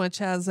town, fun. which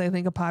has, I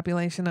think, a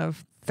population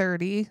of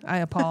 30, I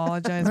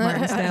apologize,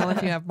 Martinsdale,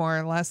 if you have more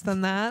or less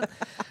than that.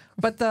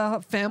 But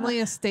the family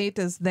estate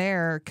is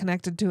there,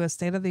 connected to a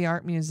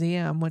state-of-the-art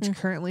museum, which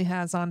currently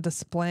has on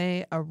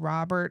display a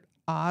Robert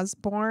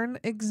Osborne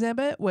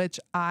exhibit, which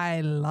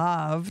I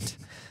loved.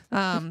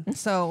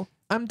 So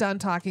I'm done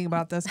talking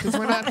about this because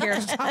we're not here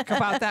to talk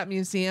about that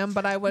museum,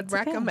 but I would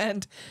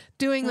recommend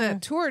doing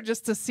that tour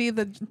just to see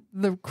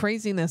the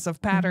craziness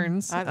of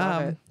patterns I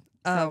love it.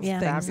 of Yeah.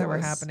 things that were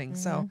Fabulous. happening.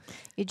 So,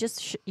 You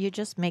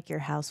just make your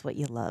house what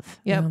you love.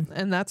 yep.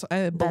 And that's,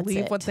 I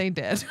believe, what it. they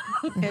did.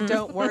 And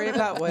don't worry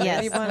about what Yes.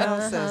 anyone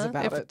else says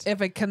about it.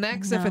 If it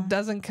connects, if it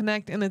doesn't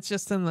connect, and it's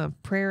just in the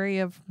prairie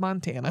of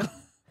Montana.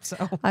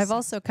 So I've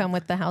also come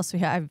with the house we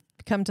have. I've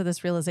come to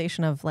this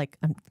realization of like,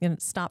 I'm going to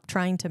stop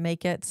trying to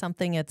make it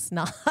something it's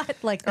not.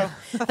 Like the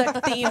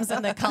themes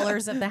and the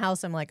colors of the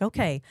house. I'm like,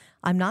 okay,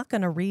 I'm not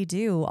going to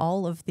redo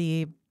all of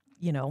the,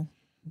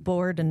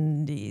 board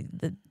and the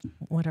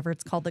whatever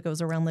it's called that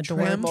goes around the door.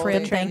 Trim.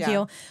 Trim, thank Yeah.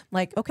 you.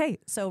 Like, okay,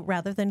 so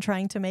rather than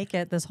trying to make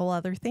it this whole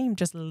other theme,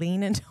 just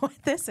lean into what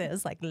this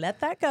is. Like, let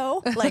that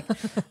go. Like,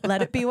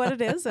 let it be what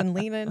it is and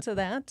lean into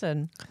that.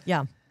 And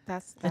yeah.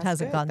 That's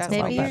hasn't good. gone That's so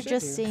what Maybe you you're should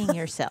just do. seeing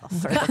yourself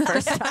for the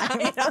first time.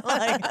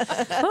 Like,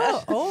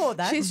 oh,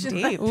 that's She's just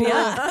deep. like,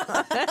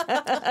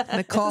 Yeah.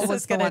 Nicole This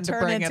was is the going one to to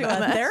turn bring it into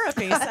up. a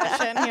therapy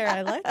session here.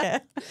 I like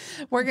it.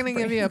 We're going to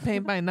give you a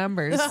paint by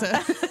numbers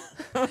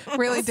to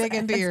really dig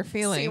into your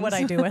feelings. See what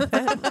I do with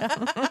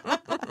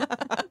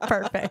it.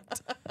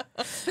 Perfect.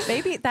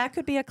 Maybe that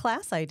could be a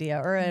class idea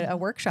or a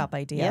workshop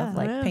idea of Yeah.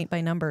 like paint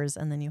by numbers,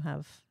 and then you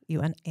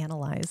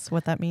analyze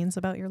what that means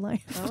about your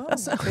life.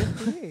 Oh,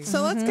 could be.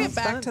 So let's get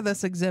back to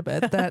this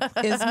exhibit that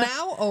is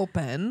now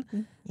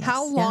open.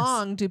 How Yes.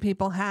 long do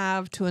people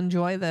have to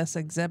enjoy this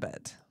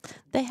exhibit?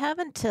 They have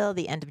until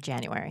the end of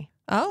January.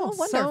 Oh, so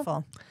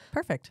wonderful.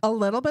 Perfect. a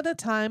little bit of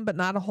time, but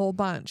not a whole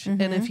bunch.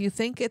 And if you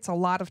think it's a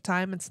lot of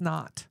time, it's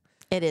not.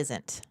 It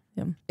isn't.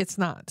 It's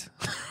not.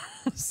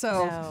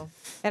 So No.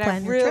 And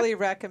Plan I your trip. really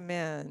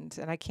recommend,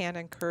 and I can't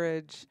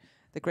encourage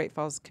the Great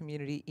Falls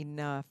community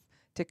enough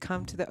to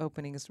come to the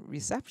openings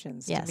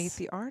receptions to meet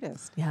the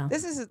artist. Yeah.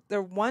 This is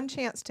their one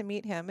chance to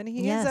meet him, and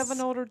he is of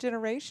an older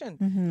generation.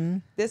 Mm-hmm.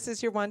 This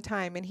is your one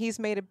time, and he's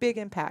made a big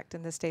impact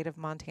in the state of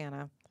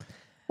Montana.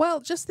 Well,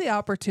 just the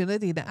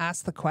opportunity to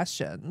ask the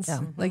questions.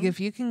 Yeah. Like if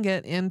you can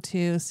get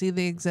into see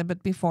the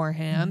exhibit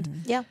beforehand,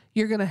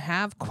 you're going to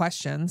have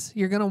questions.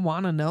 You're going to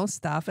want to know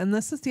stuff. And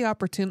this is the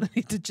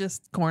opportunity to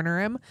just corner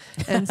him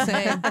and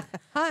say,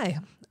 hi,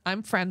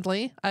 I'm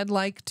friendly. I'd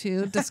like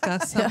to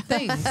discuss some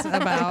things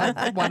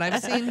about what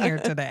I've seen here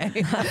today.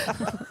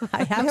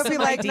 I have He'll some be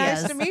like,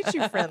 ideas. nice to meet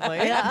you, friendly.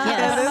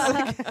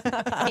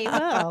 Yes. He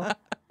will.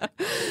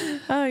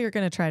 Oh, you're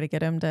going to try to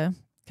get him to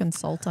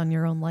consult on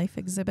your own life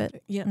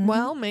exhibit. Yeah.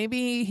 Well,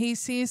 maybe he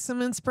sees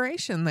some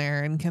inspiration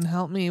there and can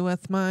help me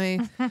with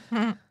my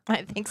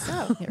I think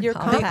so. Your the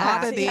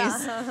compact.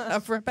 oddities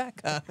of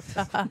Rebecca,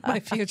 my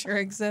future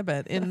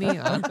exhibit in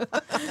neon.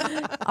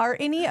 Are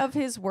any of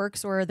his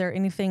works, or are there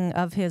anything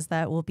of his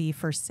that will be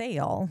for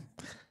sale?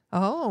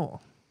 Oh,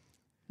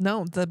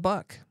 no, the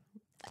book.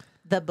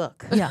 The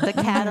book. Yeah. The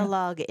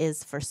catalog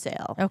is for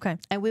sale. Okay.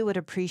 And we would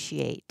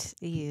appreciate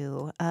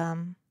you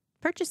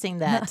purchasing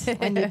that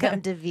when you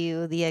come to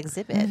view the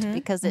exhibit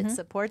because it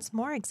supports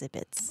more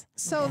exhibits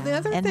So the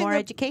other and thing more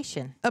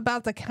education.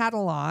 about the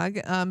catalog,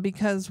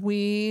 because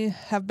we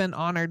have been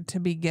honored to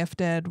be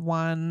gifted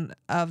one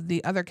of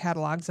the other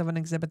catalogs of an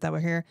exhibit that we're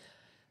here.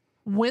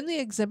 When the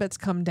exhibits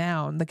come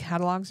down, the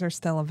catalogs are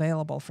still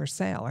available for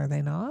sale, are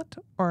they not?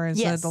 Or is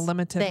Yes, it a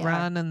limited they are.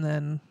 run and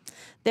then?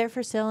 They're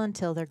for sale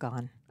until they're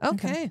gone.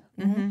 Okay.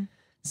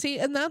 See,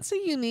 and that's a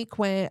unique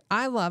way.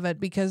 I love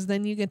it because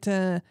then you get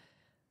to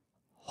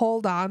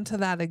hold on to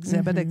that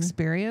exhibit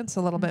experience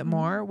a little bit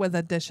more with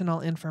additional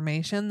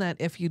information that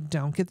if you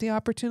don't get the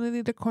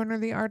opportunity to corner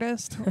the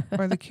artist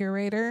or the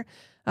curator,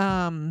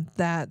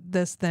 that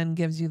this then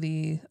gives you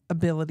the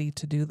ability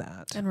to do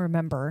that. And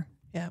remember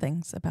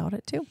things about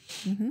it too.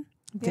 Yeah,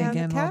 Dig in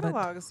and the a little bit.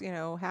 catalogs,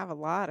 have a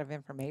lot of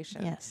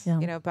information. Yes. Yeah.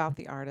 About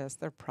the artist,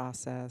 their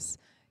process,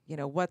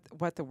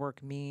 what the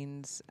work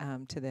means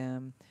to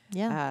them.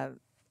 Yeah.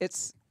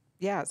 It's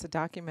a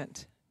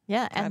document,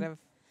 Yeah. kind And of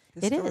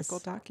it historical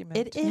is.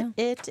 document.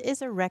 It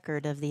is a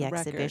record of the A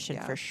record, exhibition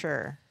yeah. for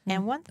sure.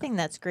 And one thing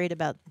that's great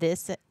about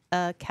this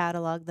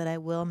catalog that I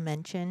will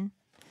mention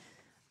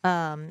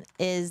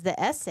is the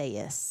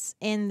essayists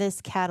in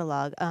this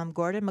catalog.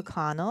 Gordon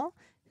McConnell,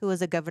 who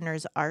was a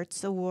Governor's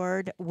Arts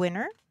Award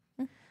winner,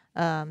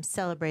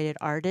 celebrated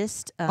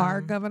artist.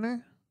 Our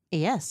governor?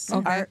 Yes,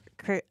 Okay.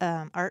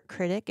 art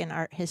critic and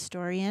art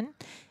historian.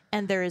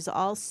 And there is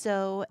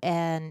also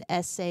an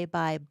essay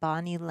by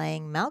Bonnie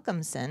Lang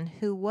Malcolmson,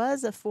 who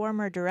was a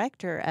former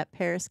director at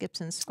Paris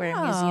Gibson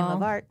Square Museum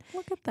of Oh, Art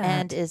look at that.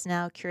 and is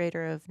now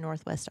curator of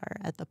Northwest Art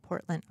at the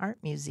Portland Art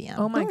Museum.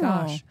 Oh my Oh.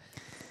 gosh.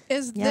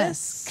 Is Yes.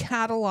 this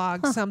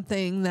catalog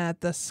something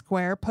that the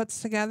Square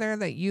puts together,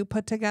 that you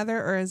put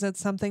together, or is it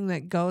something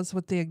that goes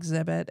with the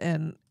exhibit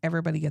and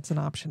everybody gets an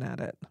option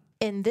at it?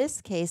 In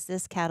this case,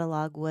 this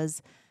catalog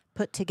was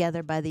put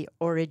together by the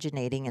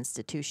originating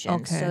institution.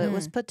 Okay. So it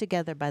was put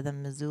together by the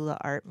Missoula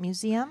Art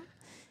Museum.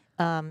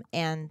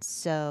 And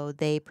so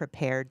they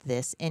prepared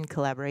this in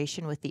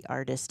collaboration with the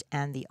artist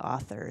and the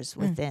authors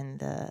within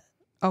the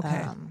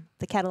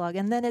catalog.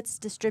 And then it's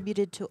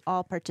distributed to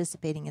all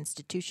participating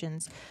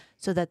institutions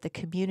so that the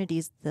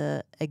communities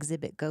the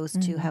exhibit goes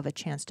to have a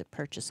chance to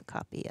purchase a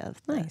copy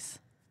of the, Nice.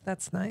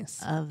 That's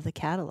nice. of the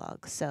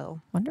catalog.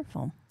 So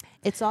Wonderful.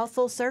 it's all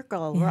full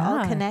circle. We're all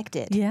Yeah.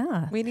 connected.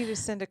 Yeah. We need to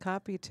send a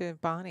copy to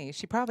Bonnie.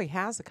 She probably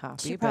has a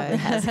copy, She but probably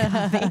has a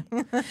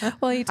copy.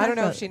 Well, you I talk don't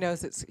know about if she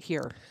knows it's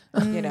here.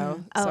 So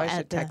I at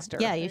should the- text her.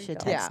 Yeah, you should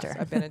text Yeah,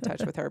 her. I've been in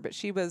touch with her, but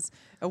she was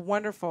a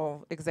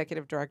wonderful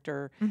executive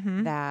director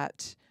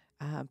that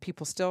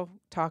people still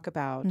talk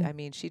about. I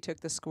mean, she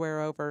took the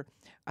Square over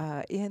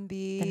in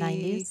the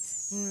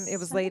 90s. It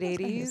was I late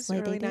think it was 80s,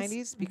 late early 80s.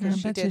 90s, because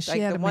she I bet you did she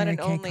like had the a one Mary and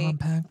Kay only.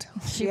 compact.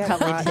 She had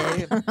probably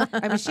a lot too.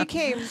 I mean, she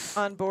came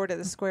on board at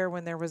the Square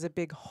when there was a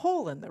big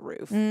hole in the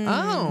roof.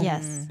 Oh.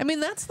 Yes. I mean,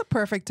 that's the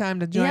perfect time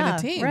to join yeah, a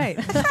team. right.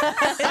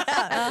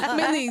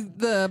 I mean,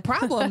 the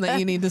problem that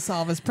you need to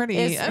solve is pretty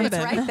It's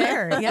evident. right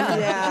there. Yeah.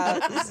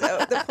 Yeah,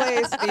 so the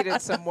place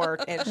needed some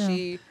work, and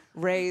she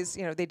raised.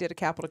 They did a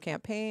capital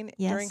campaign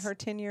during Yes. her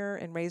tenure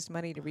and raised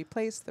money to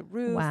replace the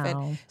roof, Wow.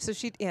 and so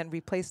and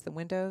replaced the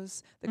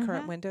windows, the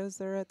current windows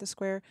that are at the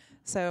Square.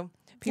 So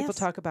people Yes.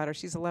 talk about her.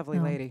 She's a lovely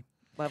Oh. lady,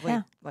 lovely,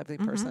 Yeah. lovely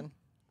person.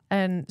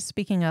 And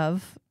speaking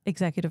of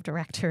executive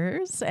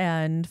directors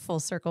and full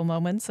circle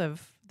moments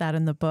of that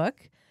in the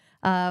book,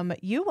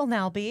 you will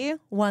now be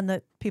one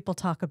that people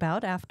talk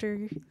about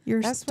after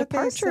your That's what they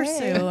departure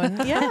say.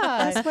 soon. Yeah.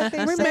 That's what they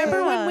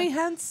Remember say. when we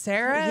had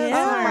Sarah as Yeah.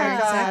 our Oh my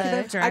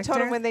executive director? I told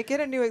them when they get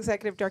a new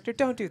executive director,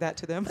 don't do that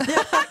to them.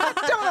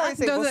 Don't always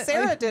say, Don't well,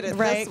 Sarah did it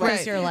Right. this way.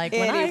 Because you're like,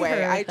 when Anyway,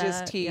 I I heard just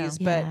that, tease.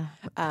 yeah.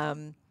 But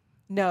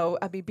no,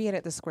 I mean, being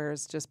at the Square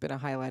has just been a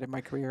highlight of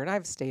my career. And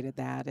I've stated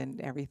that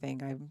and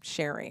everything I'm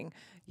sharing,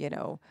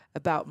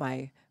 about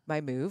my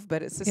move.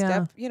 But it's a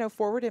Yeah. step,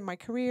 forward in my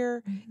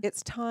career.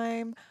 It's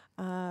time.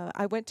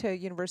 I went to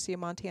University of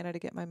Montana to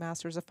get my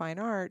Master's of Fine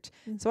Art.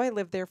 So I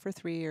lived there for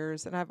 3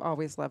 years, and I've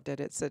always loved it.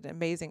 It's an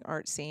amazing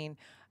art scene.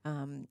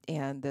 And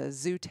the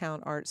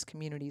Zootown Arts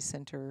Community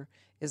Center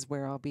is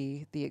where I'll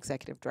be the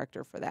executive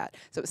director for that.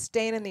 So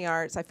staying in the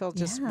arts, I feel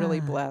just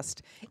really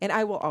blessed. And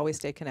I will always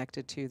stay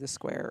connected to the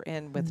Square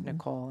and with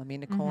Nicole. I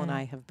mean, Nicole and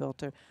I have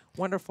built a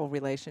wonderful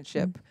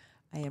relationship,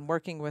 and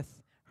working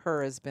with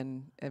her has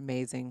been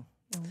amazing.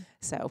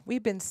 So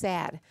we've been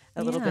sad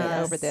a little bit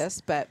over this,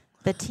 but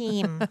the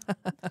team.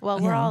 Well,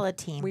 we're all a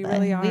team. We but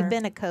really are. We've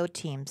been a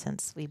co-team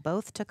since we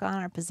both took on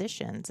our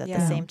positions at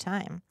the same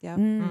time. yeah.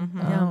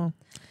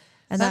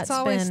 And that's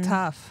always been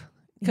tough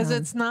because yeah.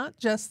 it's not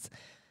just,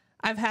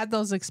 I've had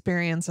those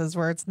experiences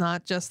where it's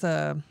not just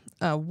a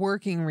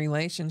working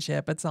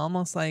relationship. It's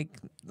almost like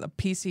a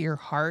piece of your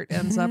heart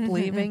ends up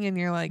leaving and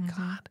you're like,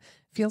 God,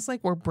 feels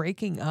like we're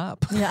breaking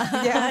up.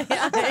 Yeah.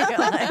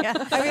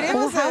 I mean, it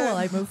was how will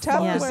I move tough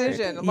forward?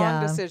 decision, a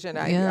long Yeah. decision.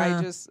 I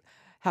just,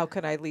 how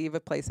can I leave a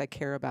place I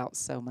care about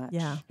so much?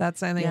 Yeah.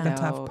 That's, I think, Yeah. the You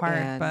tough know, part.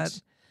 and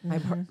But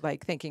I'm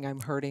like thinking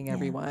I'm hurting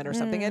everyone or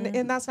something,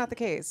 and that's not the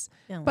case.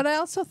 But I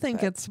also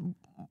think it's,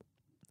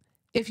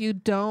 if you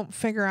don't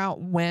figure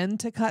out when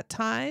to cut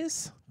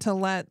ties, to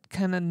let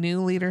kind of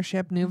new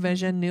leadership, new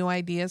vision, new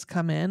ideas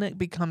come in, it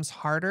becomes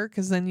harder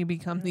because then you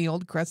become the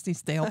old crusty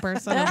stale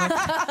person. That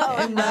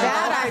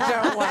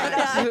I don't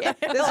want.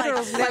 This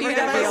girl's never You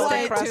gonna be never old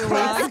stay and too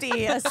crusty.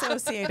 crusty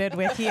associated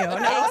with you.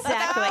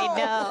 Exactly.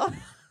 No.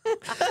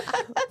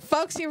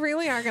 Folks, you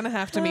really are going to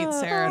have to meet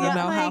Sarah to Oh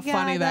know my how God,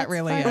 funny that that's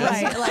really funny.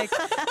 is. Right, like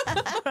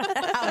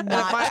how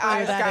not My true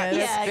eyes that got is.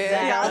 this Yeah,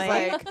 big. I was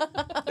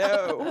like,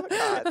 no,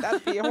 God,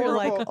 that'd be You're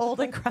horrible. like old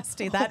and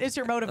crusty. That is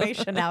your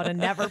motivation now to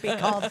never be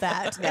called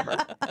that. Never.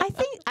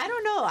 I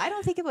don't know. I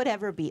don't think it would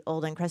ever be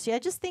old and crusty. I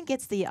just think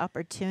it's the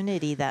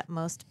opportunity that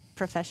most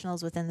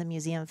professionals within the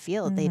museum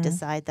feel. They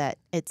decide that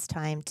it's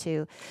time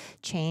to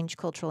change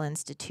cultural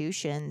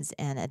institutions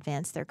and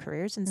advance their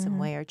careers in some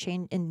way, or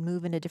change and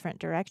move in a different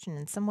direction.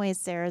 In some ways,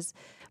 Sarah's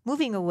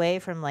moving away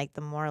from like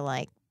the more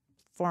like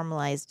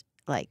formalized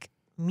like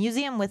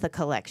museum with a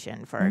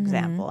collection, for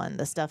example, and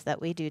the stuff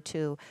that we do,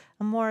 to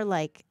a more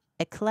like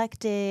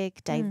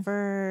eclectic,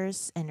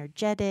 diverse,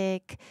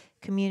 energetic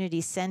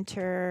community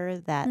center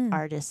that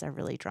artists are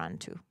really drawn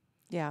to.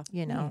 Yeah.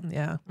 You know,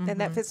 Yeah. And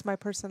that fits my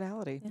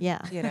personality. yeah.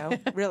 You know,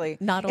 really.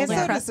 Not and old so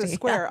and does the crusty.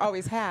 Square,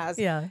 always has.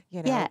 Yeah.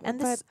 You know, Yeah, and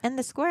but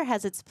the Square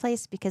has its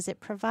place because it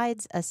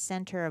provides a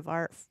center of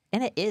art,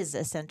 and it is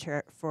a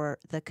center for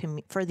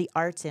the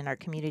arts in our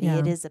community. Yeah.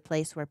 It is a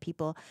place where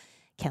people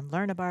can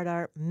learn about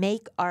art,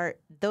 make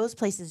art. Those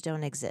places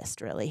don't exist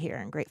really here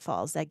in Great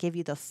Falls that give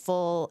you the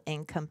full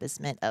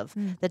encompassment of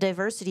the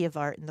diversity of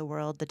art in the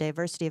world, the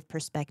diversity of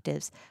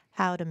perspectives,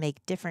 how to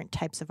make different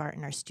types of art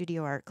in our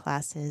studio art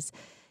classes.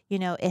 You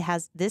know, it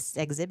has this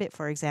exhibit,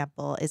 for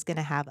example, is going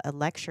to have a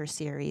lecture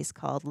series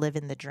called Live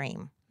in the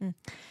Dream.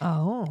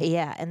 Oh.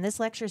 Yeah, and this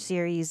lecture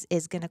series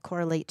is going to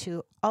correlate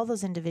to all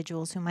those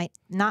individuals who might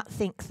not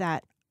think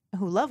that,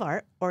 who love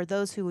art, or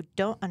those who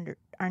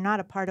are not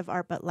a part of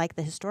art but like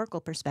the historical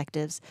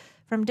perspectives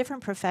from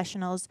different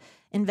professionals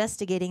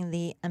investigating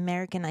the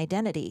American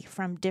identity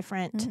from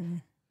different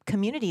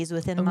communities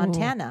within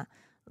Montana.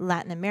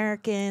 Latin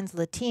Americans,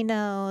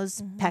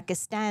 Latinos,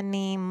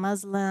 Pakistani,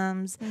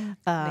 Muslims,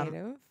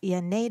 Native.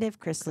 Native.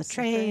 Chris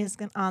Latreille is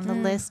on the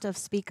list of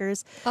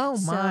speakers. Oh,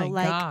 my so,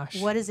 like,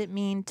 gosh. what does it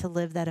mean to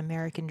live that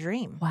American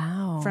dream?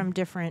 Wow. From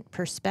different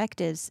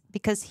perspectives,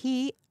 because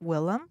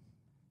Willem,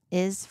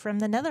 is from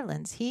the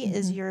Netherlands. He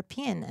is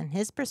European, and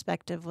his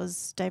perspective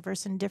was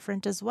diverse and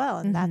different as well.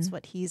 And that's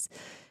what he's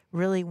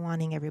really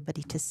wanting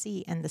everybody to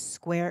see. And the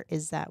Square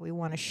is that we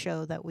want to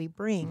show that we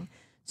bring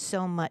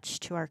so much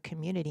to our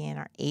community and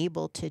are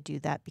able to do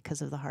that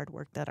because of the hard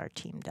work that our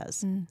team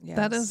does.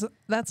 Yes.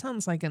 That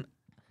sounds like an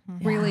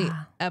really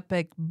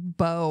epic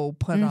bow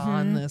put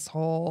on this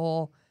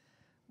whole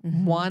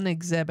one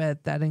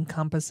exhibit that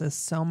encompasses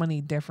so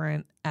many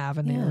different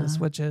avenues,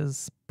 which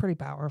is pretty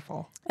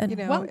powerful. And You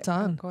know, well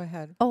done. Go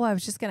ahead. oh, I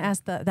was just going to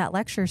ask that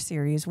lecture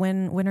series.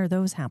 When are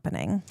those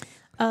happening?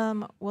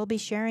 We'll be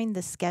sharing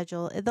the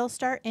schedule. They'll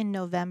start in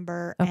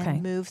November Okay.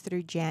 and move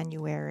through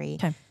January.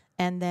 Okay.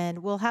 And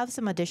then we'll have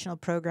some additional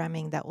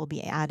programming that will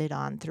be added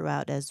on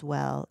throughout as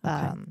well.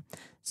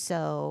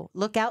 So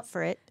look out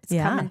for it. It's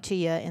Yeah. coming to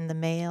you in the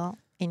mail,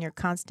 in your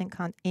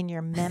in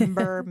your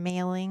member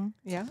mailing.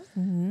 Yeah.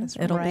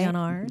 It'll be right. on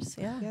ours.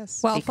 Yeah.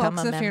 Yes. Well, Become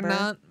folks, a if you're member.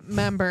 not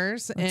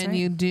members and right.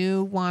 you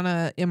do want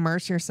to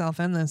immerse yourself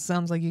in this,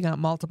 sounds like you got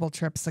multiple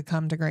trips to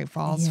come to Great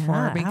Falls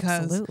for, because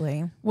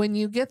absolutely. when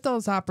you get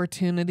those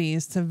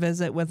opportunities to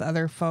visit with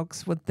other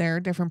folks with their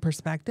different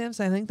perspectives,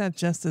 I think that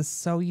just is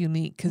so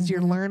unique because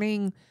you're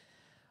learning,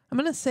 I'm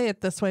going to say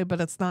it this way, but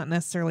it's not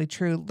necessarily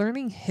true,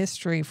 learning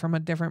history from a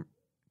different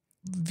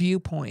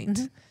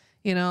viewpoint.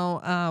 You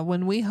know,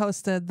 when we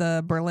hosted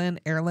the Berlin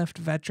Airlift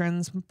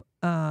Veterans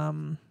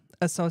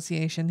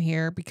Association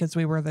here, because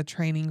we were the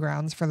training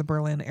grounds for the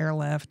Berlin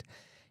Airlift,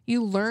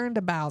 you learned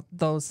about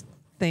those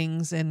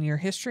things in your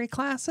history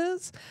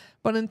classes,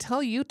 but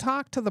until you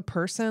talk to the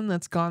person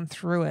that's gone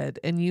through it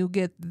and you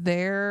get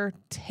their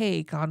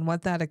take on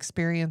what that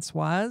experience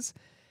was,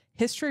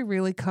 history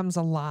really comes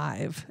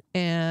alive,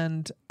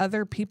 and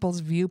other people's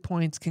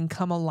viewpoints can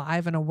come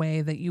alive in a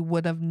way that you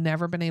would have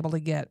never been able to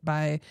get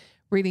by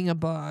reading a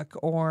book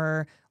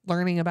or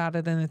learning about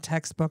it in a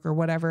textbook or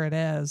whatever it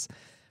is.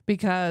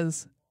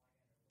 Because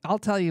I'll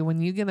tell you,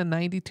 when you get a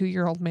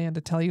 92-year-old man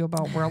to tell you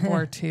about World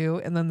War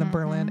II and then the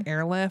Berlin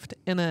airlift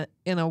in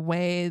a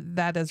way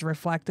that is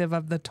reflective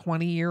of the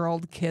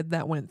 20-year-old kid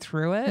that went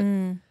through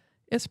it,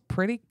 it's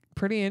pretty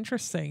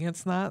interesting.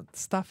 It's not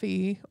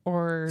stuffy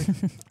or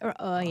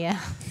Oh, yeah.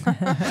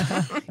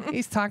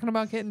 he's talking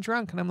about getting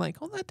drunk, and I'm like,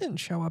 oh, that didn't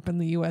show up in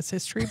the U.S.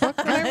 history book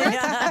that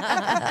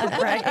I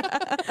read.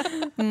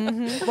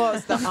 Right. Well,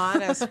 it's the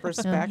honest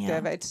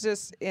perspective. It's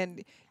just,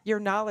 and your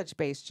knowledge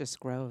base just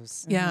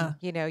grows. Yeah.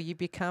 You know, you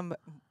become,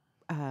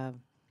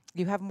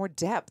 you have more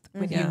depth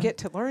when you get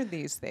to learn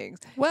these things.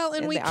 Well,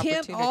 and And we the can't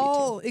opportunity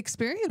all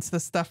experience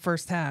this stuff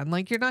firsthand.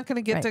 Like, you're not going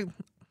to get Right. to.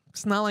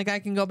 It's not like I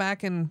can go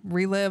back and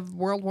relive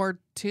World War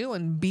II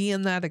and be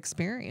in that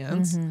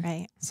experience.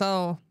 Right.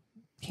 So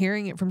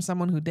hearing it from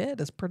someone who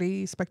did is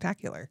pretty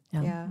spectacular.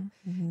 Yeah.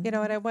 You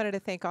know, and I wanted to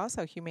thank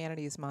also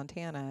Humanities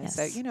Montana. Yes.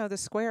 So, you know, the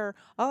Square,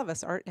 all of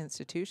us art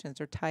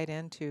institutions are tied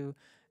into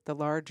the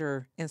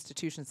larger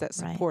institutions that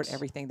support Right.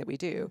 everything that we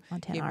do.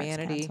 Montana Arts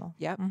Council.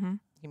 Yep. Mm-hmm.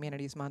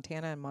 Humanities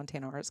Montana and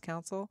Montana Arts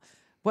Council.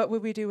 What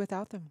would we do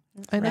without them?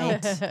 I know.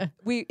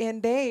 Right.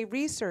 And they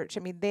research.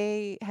 I mean,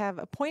 they have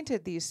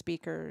appointed these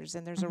speakers,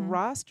 and there's a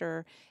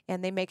roster,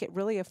 and they make it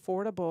really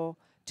affordable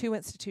to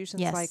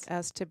institutions Yes. like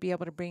us to be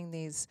able to bring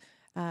these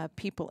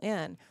people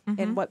in.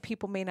 And what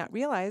people may not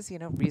realize, you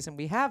know, reason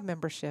we have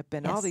membership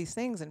and all Yes. these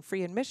things and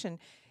free admission,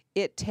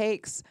 it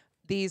takes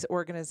these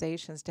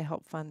organizations to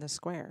help fund the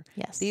Square.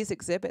 Yes. These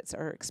exhibits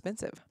are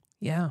expensive.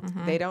 Yeah.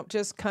 They don't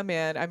just come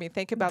in. I mean,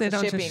 think about They the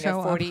don't just shipping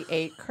show of up.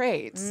 48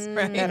 crates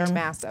that are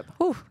massive.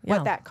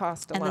 What that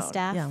cost alone. And the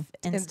staff Yeah.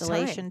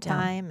 installation Yeah.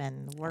 time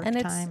and work And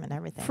it's time and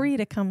everything. Free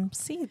to come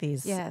see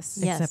these Yes.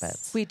 Yes.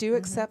 exhibits. We do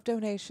accept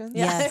donations.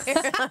 Yes.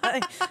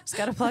 Just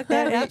got to plug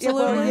that. Yeah,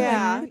 Absolutely. well,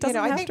 yeah. It You doesn't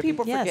know, I have think to be.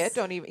 people forget. Yes.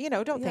 Don't even,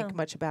 don't think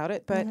much about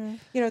it. But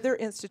you know, there are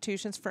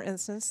institutions. For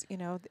instance, you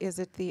know, is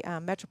it the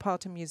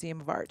Metropolitan Museum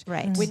of Art?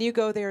 Right. When you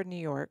go there in New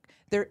York,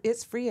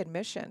 it's free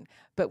admission.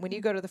 But when you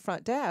go to the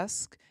front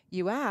desk,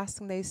 you ask,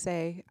 and they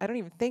say, I don't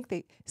even think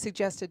they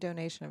suggest a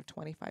donation of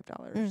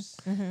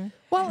 $25.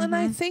 Well, and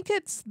I think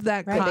it's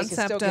that Right. They can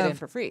concept still get in of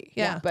for free.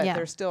 Yeah. But Yeah.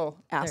 they're still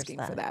asking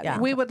for that, that. yeah.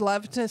 we would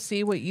love to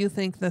see what you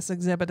think this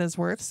exhibit is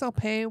worth. So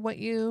pay what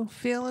you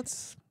feel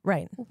its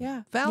Right.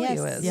 Yeah. value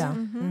Yes. is. Yeah.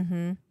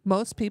 Mm-hmm.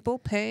 Most people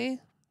pay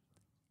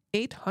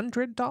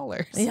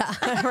 $800. Yeah.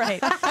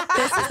 Right.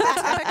 This is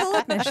the typical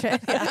admission.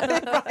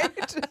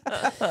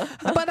 Yeah.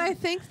 But I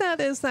think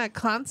that is that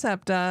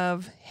concept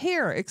of,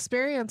 here,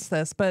 experience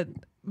this. But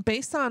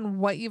based on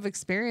what you've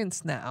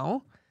experienced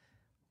now,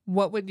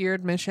 what would you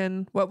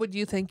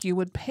think you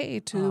would pay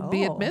to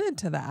be Oh. admitted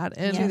to that?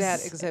 And To Yes.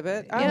 that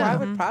exhibit. Oh, Yeah. I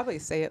would probably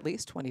say at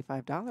least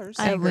 $25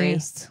 I at agree.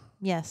 least.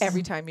 Yes.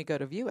 every time you go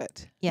to view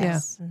it.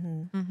 Yes.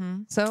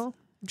 Mm-hmm. So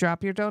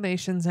drop your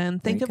donations in.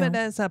 Think you of it go.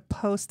 as a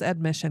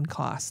post-admission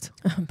cost.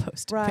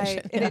 Post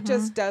Right. And it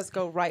just does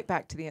go right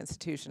back to the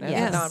institution as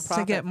Yes. a nonprofit.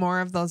 To get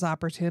more of those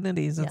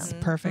opportunities. It's the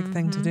perfect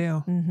thing to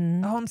do.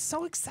 Mm-hmm. Oh, I'm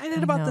so excited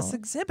I about this know.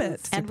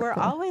 exhibit. And we're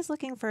cool. always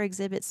looking for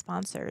exhibit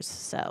sponsors.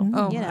 So,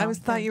 Oh, you know.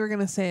 thought you were going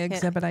to say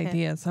exhibit hint.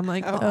 ideas. I'm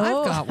like, Oh.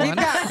 oh, I've got one.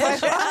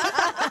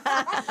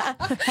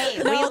 Hey,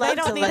 No, we they love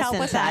don't to need help listen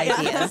with to that.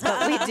 ideas,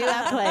 but we do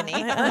have plenty.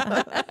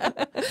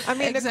 I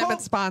mean, Exhibit Nicole,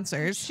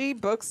 sponsors. she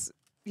books,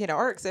 you know,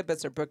 our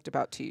exhibits are booked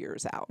about 2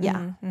 years out.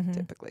 Yeah.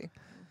 Typically.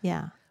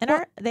 Yeah.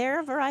 And there are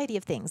a variety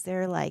of things.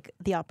 There are like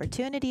the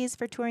opportunities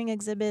for touring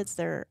exhibits.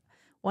 There are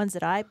ones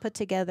that I put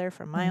together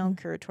from my own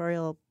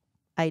curatorial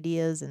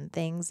ideas and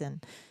things.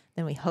 And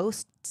then we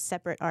host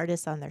separate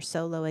artists on their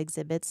solo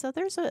exhibits. So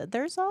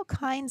there's all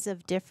kinds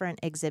of different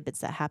exhibits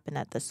that happen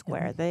at the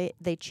Square.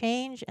 They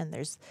change, and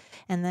there's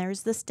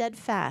the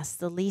Steadfast,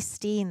 the Lee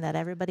Steen that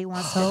everybody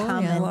wants to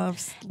come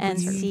and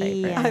see.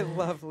 favorite. I and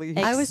love Lee.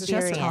 I was just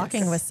experience.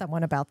 talking with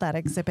someone about that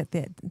exhibit,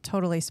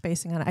 totally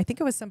spacing on it. I think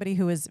it was somebody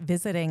who was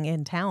visiting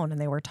in town, and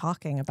they were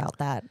talking about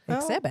that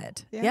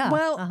exhibit. yeah. Yeah.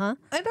 Well,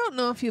 I don't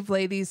know if you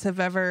ladies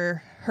have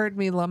ever heard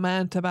me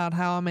lament about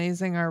how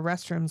amazing our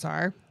restrooms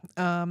are.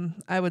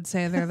 I would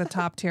say they're the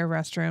top tier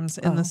restrooms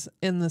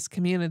in this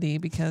community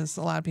because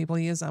a lot of people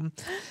use them.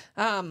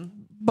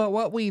 But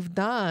what we've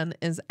done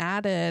is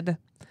added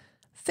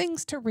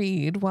things to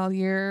read while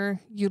you're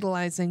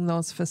utilizing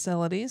those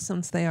facilities,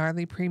 since they are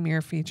the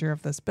premier feature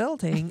of this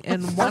building.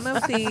 And one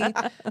of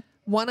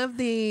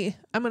the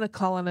I'm going to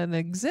call it an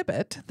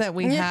exhibit that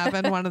we have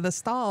in one of the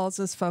stalls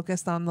is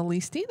focused on the Lee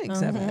Steen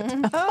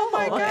exhibit. Oh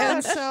my God.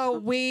 And so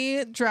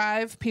we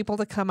drive people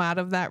to come out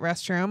of that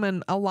restroom,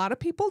 and a lot of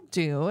people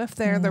do. If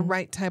they're the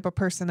right type of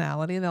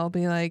personality, they'll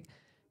be like,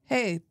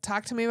 hey,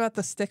 talk to me about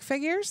the stick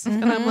figures.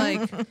 And I'm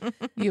like,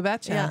 you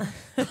betcha.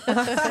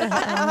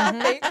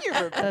 Thank you,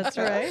 Rebecca. That's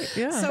right.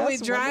 Yeah. So we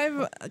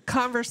drive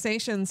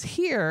conversations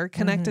here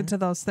connected to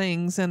those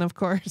things. And of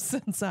course,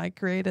 since I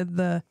created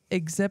the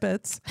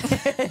exhibits,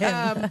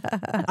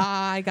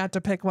 I got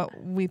to pick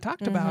what we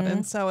talked about.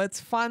 And so it's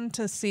fun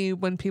to see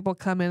when people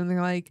come in and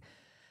they're like,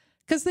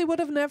 because they would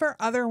have never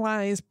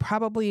otherwise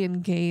probably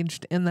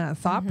engaged in that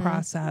thought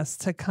process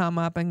to come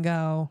up and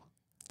go,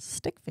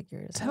 stick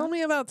figures. tell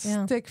me about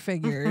stick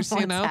figures,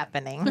 What's you know?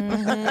 happening?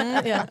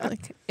 Yeah.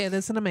 Like, it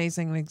is an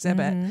amazing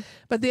exhibit.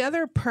 But the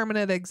other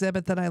permanent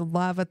exhibit that I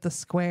love at the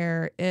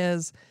square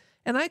is,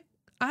 and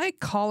I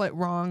call it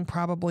wrong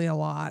probably a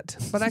lot,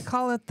 but I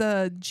call it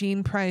the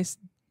Gene Price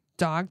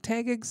dog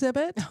tag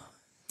exhibit.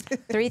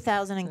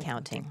 3,000 and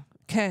counting.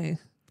 Okay.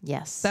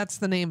 Yes. That's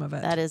the name of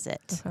it. That is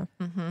it.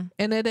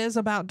 And it is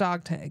about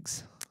dog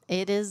tags.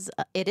 It is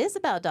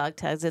about dog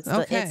tags. It's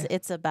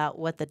it's about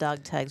what the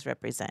dog tags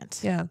represent.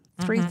 Yeah.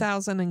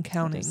 3,000 and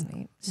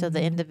counting. So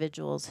the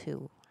individuals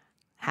who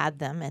had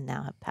them and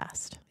now have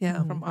passed.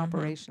 Yeah. From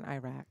Operation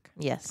Iraq,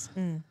 Yes.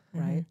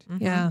 right?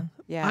 Yeah.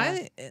 Yeah.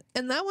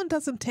 And that one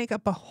doesn't take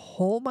up a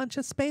whole bunch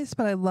of space,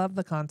 but I love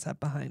the concept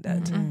behind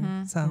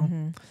it. So,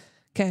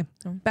 okay,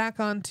 back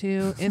on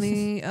to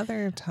any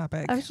other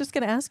topic. I was just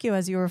going to ask you,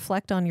 as you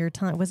reflect on your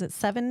time, was it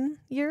 7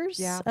 years?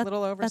 Yeah, a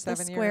little over at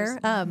 7 the years.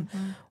 Square?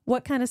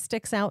 What kind of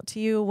sticks out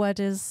to you?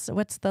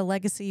 What's the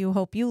legacy you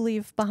hope you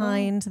leave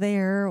behind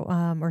there,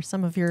 or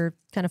some of your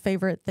kind of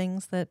favorite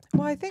things that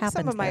Well, I think some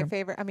happened of my there?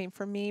 favorite, I mean,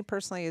 for me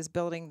personally, is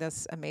building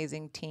this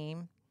amazing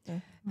team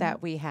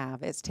that we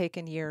have. It's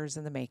taken years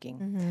in the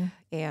making,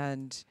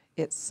 and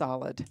it's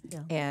solid,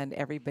 and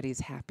everybody's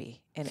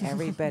happy, and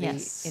everybody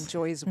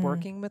enjoys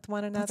working with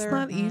one another. It's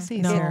not easy.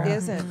 No. Sarah. It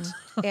isn't,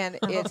 and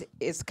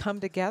it's come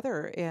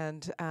together,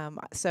 and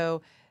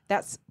so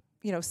that's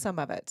some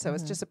of it. So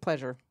it's just a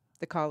pleasure.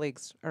 The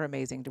colleagues are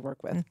amazing to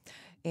work with,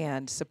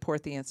 and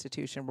support the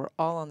institution. We're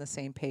all on the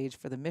same page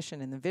for the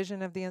mission and the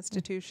vision of the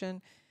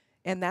institution,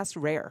 and that's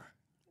rare.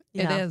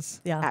 It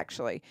is. Yeah.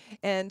 Actually.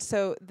 And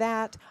so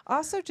that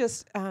also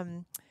just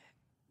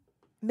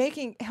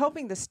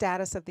helping the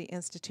status of the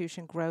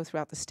institution grow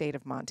throughout the state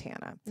of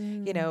Montana.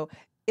 You know,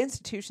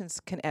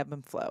 institutions can ebb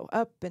and flow,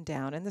 up and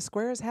down, and the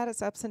square has had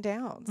its ups and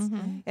downs.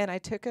 And I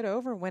took it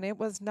over when it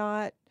was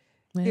not.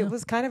 It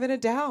was kind of in a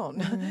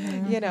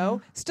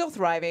down, still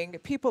thriving.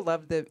 People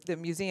love the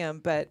museum,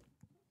 but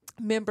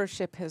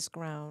membership has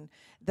grown.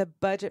 The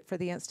budget for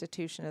the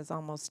institution has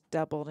almost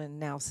doubled and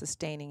now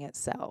sustaining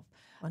itself.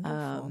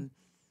 Wonderful.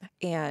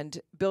 And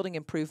building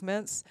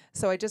improvements.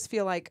 So I just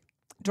feel like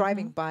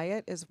driving by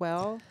it as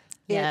well,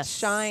 it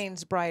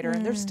shines brighter.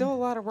 And there's still a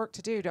lot of work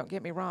to do, don't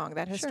get me wrong.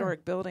 That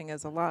historic building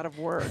is a lot of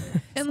work.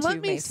 And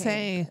let me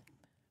say,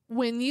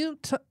 when you,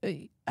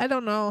 I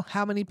don't know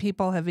how many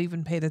people have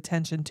even paid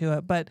attention to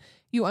it, but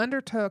you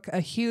undertook a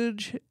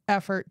huge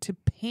effort to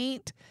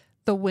paint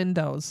the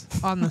windows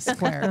on the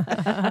square.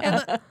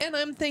 and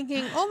I'm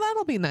thinking, oh,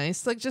 that'll be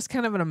nice. Like just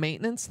kind of a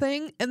maintenance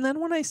thing. And then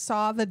when I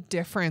saw the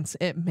difference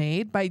it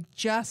made by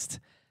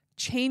just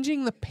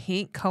changing the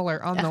paint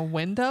color on the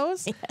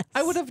windows,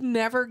 I would have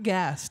never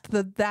guessed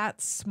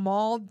that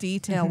small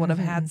detail would have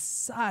had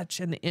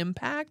such an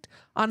impact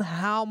on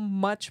how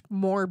much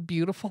more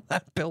beautiful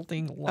that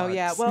building looks. Oh,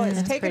 yeah. Well,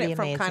 it's taken pretty it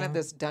from kind of amazing.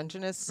 this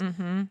Dungeness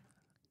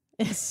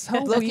It's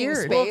so looking weird.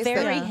 space. Well,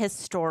 very that-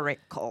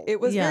 historical. It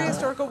was very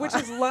historical, which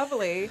is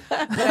lovely.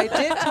 But I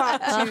did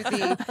talk to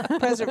the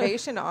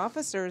preservation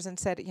officers and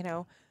said,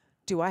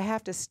 do I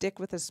have to stick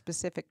with a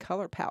specific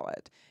color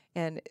palette?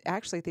 And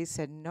actually they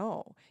said,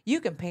 no, you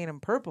can paint them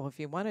purple if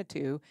you wanted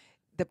to.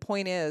 The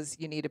point is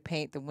you need to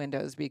paint the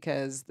windows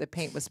because the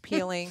paint was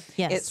peeling.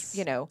 It's,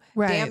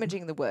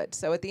 damaging the wood.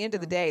 So at the end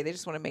of the day, they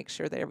just want to make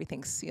sure that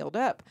everything's sealed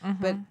up.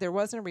 But there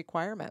wasn't a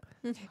requirement.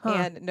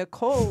 And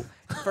Nicole,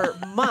 for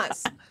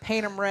months,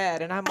 paint them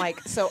red. And I'm like,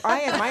 so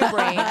in my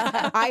brain,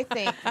 I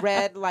think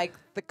red like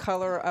the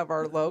color of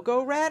our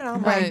logo red. And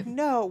I'm like,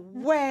 no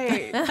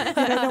way.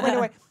 No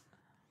way.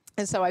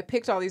 And so I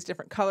picked all these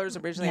different colors.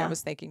 Originally I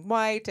was thinking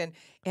white.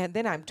 And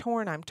then I'm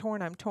torn.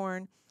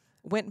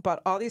 Went and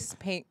bought all these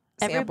paint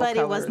Everybody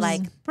sample was colors.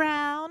 like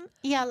brown,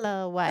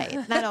 yellow,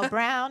 white. No,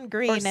 brown,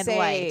 green, and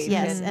white. sage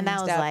Yes, and and I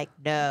was stuff. like,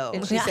 no.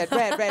 And she said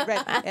red.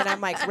 And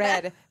I'm like,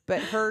 red.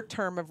 But her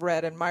term of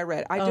red and my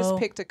red, I just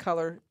picked a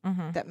color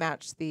that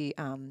matched the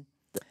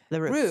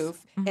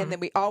roof. And then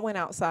we all went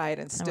outside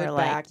and stood we're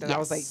like, back. And I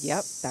was like, yep,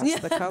 yes. that's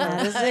the color.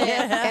 That is it.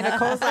 And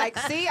Nicole's like,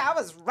 see, I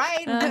was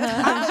right.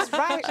 I was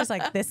right. She's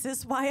like, this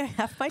is why I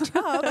have my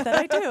job that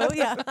I do.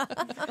 Yeah.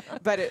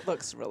 But it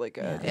looks really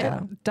good.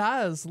 It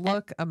does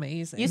look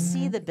amazing. You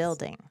see the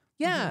building.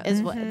 Yeah.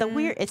 Is what the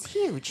weird. It's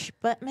huge,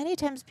 but many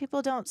times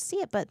people don't see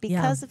it. But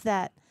because of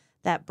that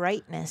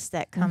brightness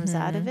that comes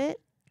out of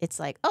it, it's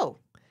like, oh,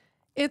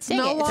 It's dang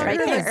no it, it's longer right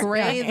the there.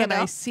 gray Yeah, that I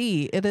know?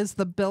 see. It is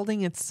the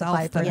building itself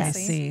that I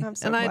Vibrancy. see. I'm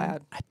so and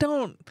glad.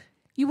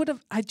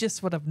 I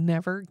just would have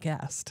never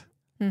guessed.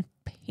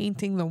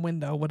 painting the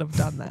window would have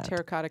done that.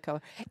 Terracotta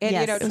color. And,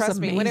 Yes. you know, It was trust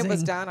me, when it was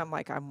amazing. done, I'm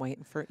like, I'm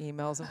waiting for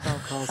emails and phone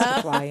calls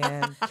to fly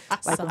in.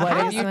 Like, Some what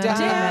have you gonna done?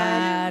 be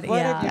mad.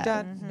 What have Yeah. you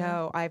done?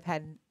 No, I've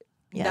had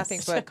Yes.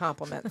 nothing but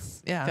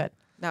compliments. Yeah. Good.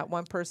 Not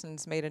one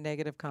person's made a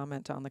negative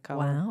comment on the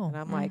color. Wow. And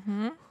I'm like,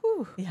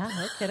 Yeah,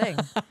 no kidding.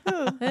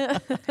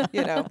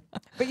 you know,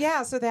 but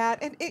yeah, so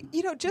that, and it,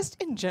 you know,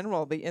 just in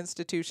general, the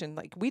institution,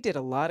 like we did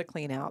a lot of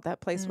clean out.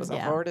 That place was a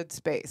Yeah. hoarded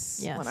space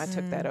Yes. when I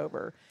took that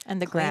over.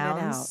 And the Clean it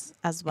grounds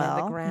as well.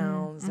 And the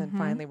grounds, and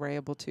finally we're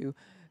able to,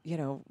 you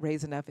know,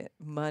 raise enough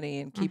money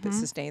and keep it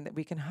sustained that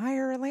we can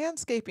hire a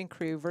landscaping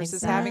crew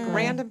versus having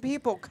Exactly. random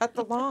people cut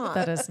the lawn.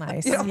 That is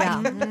nice. You know,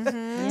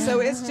 Yeah. So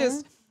it's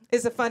just,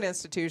 it's a fun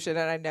institution,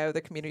 and I know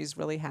the community is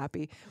really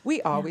happy.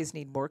 We always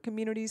need more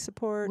community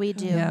support. We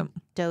do. Yeah.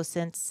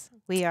 Docents.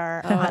 We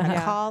are Oh, on a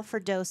yeah. call for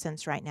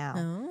docents right now.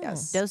 Oh.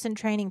 Yes. Docent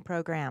training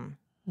program.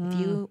 If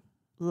you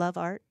love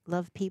art,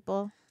 love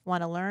people,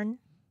 want to learn,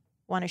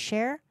 want to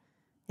share,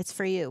 it's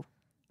for you.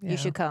 Yeah. You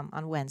should come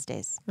on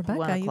Wednesdays. at 1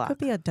 Rebecca, you o'clock. could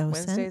be a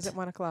docent. Wednesdays at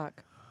 1:00.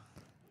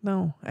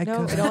 No, I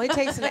No, couldn't. it only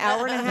takes an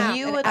hour and a half.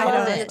 You an would hour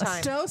love of your it.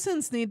 time.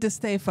 Docents need to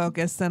stay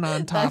focused and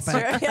on That's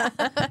topic. fair. Yeah.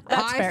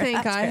 I fair.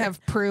 think That's I fair.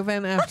 have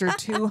proven after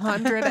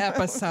 200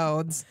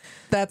 episodes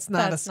that's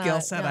not That's a skill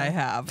not- set yeah. I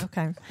have.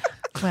 Okay.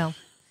 Well,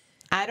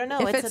 I don't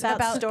know. If It's, it's about,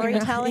 about-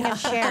 storytelling and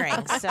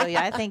sharing. So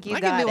yeah, I think you I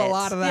got can do it. a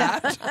lot of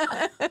that.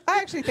 I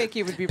actually think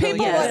you would be really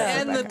People good. would at it,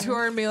 end the Rebecca.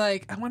 tour and be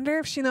like, I wonder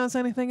if she knows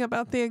anything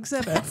about the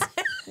exhibits.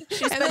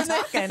 she's been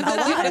talking a You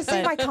want to lot.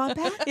 see my But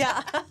compact?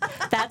 yeah.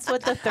 That's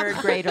what the third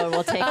grader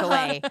will take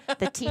away.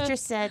 The teacher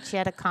said she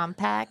had a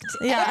compact.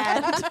 Yeah.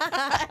 and-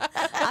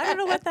 I don't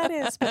know what that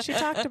is, but she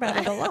talked about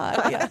it a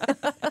lot. Yeah.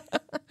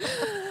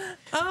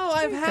 Oh,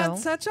 I've you had go.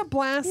 such a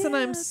blast, and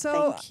I'm Yeah,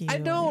 so thank you.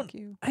 Thank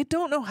you. I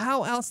don't know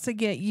how else to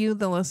get you,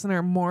 the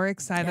listener, more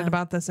excited Yeah.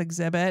 about this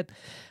exhibit.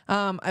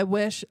 I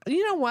wish,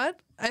 you know what?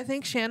 I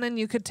think Shannon,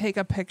 you could take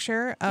a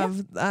picture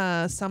of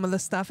some of the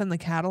stuff in the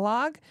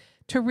catalog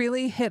to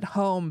really hit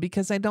home,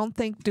 because I don't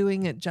think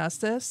doing it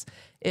justice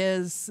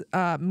is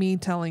me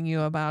telling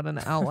you about an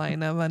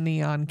outline of a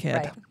neon kid.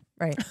 Right.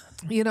 Right.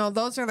 You know,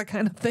 those are the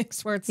kind of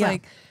things where it's Yeah.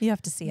 like, You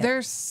have to see it.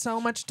 there's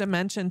so much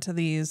dimension to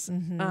these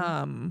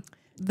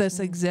this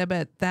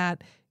exhibit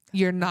that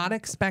you're not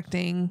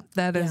expecting,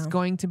 that is Yeah.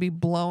 going to be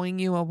blowing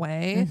you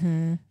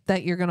away,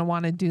 that you're going to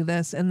want to do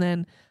this. And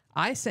then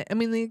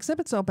the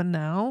exhibit's open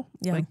now.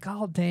 Yeah. Like,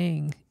 god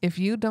dang, if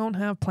you don't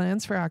have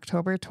plans for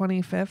October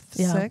 25th,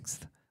 Yeah.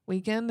 6th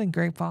weekend in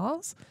Great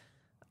Falls,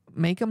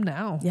 make them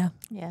now. Yeah.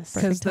 Yes.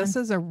 Because Perfect this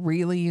is a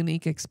really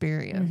unique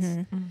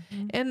experience.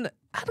 And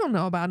I don't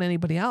know about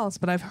anybody else,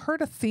 but I've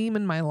heard a theme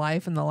in my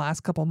life in the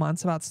last couple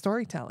months about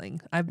storytelling.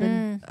 I've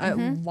been a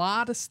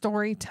lot of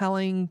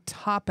storytelling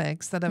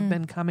topics that have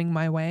been coming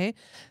my way.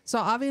 So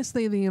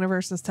obviously the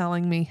universe is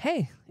telling me,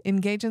 hey,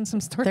 engage in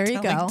some There storytelling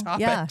you go. topics.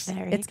 Yeah.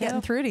 There you It's getting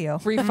go. through to you.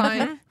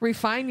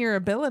 Refine your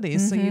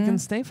abilities so you can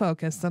stay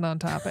focused and on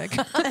topic.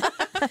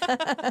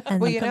 And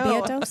Well, you you can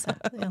know, be a docent.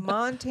 Yeah.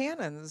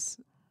 Montanans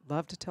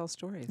love to tell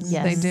stories.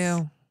 Yes. They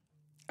do.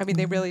 I mean,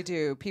 they really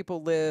do.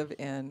 People live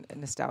in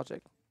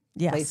nostalgic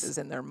Yes. places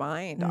in their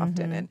mind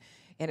often,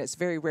 and it's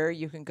very rare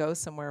you can go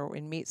somewhere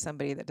and meet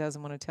somebody that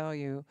doesn't want to tell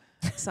you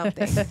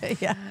something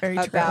Yeah. Very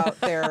true. about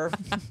their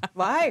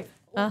life,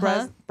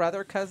 Uh-huh.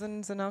 brother,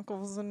 cousins, and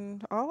uncles,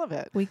 and all of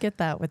it. We get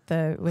that with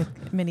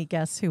many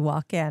guests who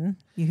walk in.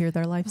 You hear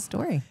their life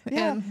story.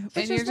 Yeah, And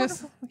which you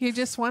is you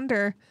just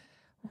wonder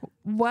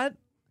what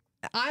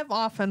I've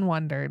often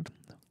wondered.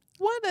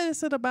 What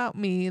is it about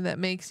me that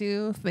makes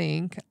you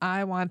think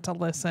I want to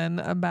listen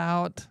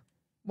about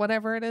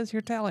whatever it is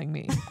you're telling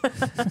me?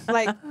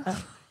 like.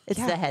 It's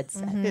the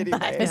headset. Anyway,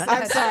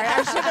 I'm sorry,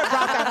 I shouldn't have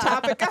brought that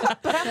topic up,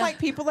 but I'm like,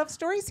 people love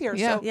stories here,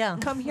 Yeah. so Yeah.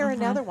 come hear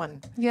another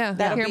one. Yeah,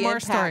 That'll hear be more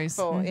impactful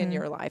stories. in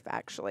your life,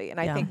 actually. And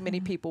I Yeah. think many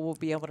people will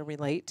be able to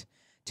relate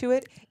to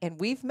it. And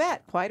we've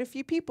met quite a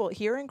few people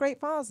here in Great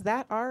Falls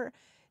that are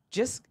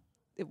just,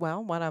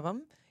 well, one of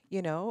them,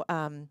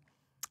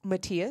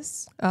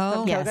 Matthias Oh,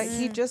 from yes. Kodak,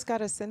 he just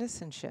got a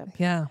citizenship.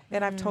 yeah.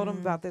 And I've told him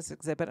about this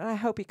exhibit, and I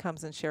hope he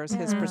comes and shares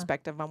his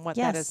perspective on what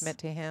that has Yes. meant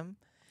to him.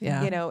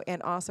 Yeah.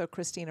 And also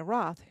Christina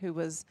Roth, who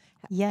had an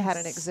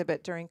Yes.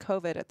 exhibit during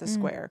COVID at the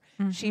square.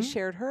 She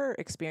shared her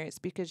experience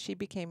because she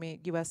became a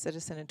U.S.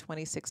 citizen in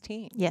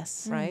 2016.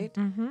 Yes. Right?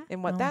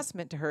 And what that's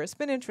meant to her. It's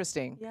been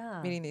interesting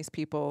Yeah. meeting these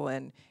people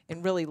and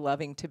really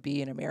loving to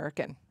be an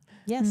American.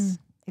 Yes.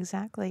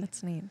 Exactly.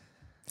 That's neat.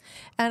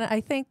 And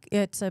I think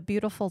it's a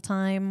beautiful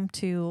time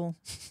to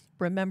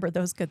remember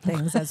those good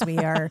things as we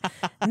are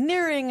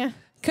nearing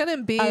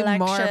Couldn't be election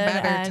more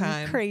better and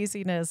time.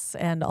 craziness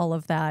and all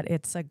of that.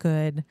 It's a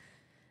good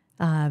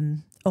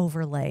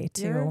overlay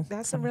to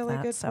That's a some of really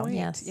that. good So, point.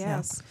 Yes.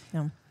 Yes.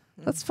 yeah.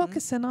 Let's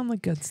focus in on the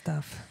good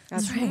stuff.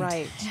 That's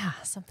right. Yeah,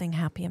 something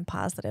happy and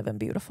positive and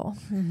beautiful.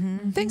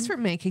 Thanks for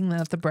making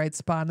that the bright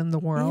spot in the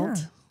world.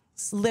 Yeah.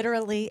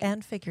 literally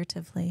and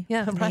figuratively.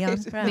 Yeah, Neon.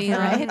 Neon,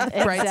 Right?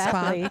 bright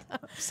Exactly.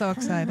 spot. So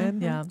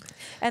excited. Yeah.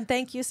 And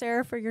thank you,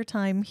 Sarah, for your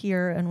time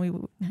here. And we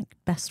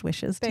best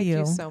wishes Thank to you,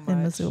 you so much.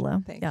 in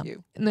Missoula. Thank Yeah.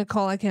 you.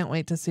 Nicole, I can't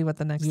wait to see what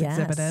the next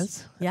exhibit Yes.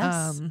 is.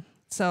 Yes.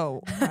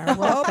 So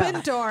welcome.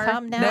 open door.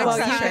 Come now. next Well,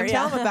 you time. can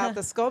tell yeah. them about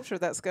the sculpture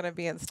that's going to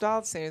be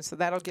installed soon, so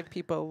that'll give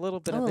people a little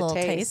bit A of little a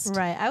taste. taste.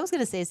 Right. I was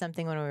going to say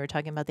something when we were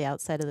talking about the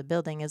outside of the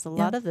building is a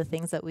lot of the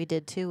things that we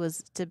did too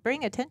was to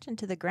bring attention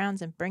to the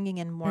grounds and bringing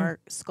in more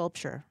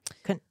sculpture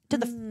to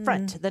the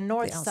front, the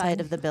north outside. side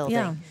of the building.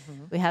 Yeah.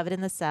 We have it in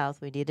the south.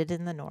 We need it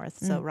in the north.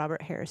 So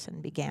Robert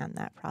Harrison began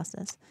that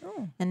process.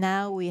 And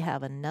now we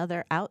have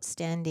another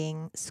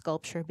outstanding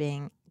sculpture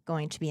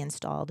going to be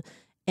installed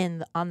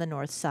on the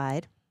north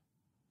side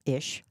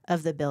ish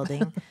of the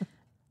building.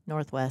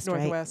 Northwest,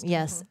 Northwest, right?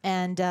 Yes.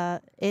 And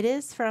it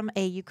is from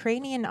a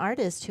Ukrainian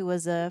artist who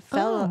was a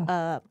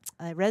fellow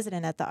a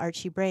resident at the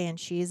Archie Bray, and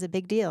she's a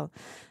big deal.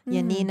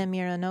 Yanina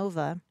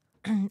Mironova.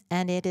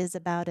 And it is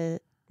about a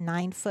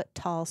 9-foot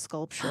tall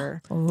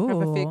sculpture Of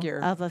a figure.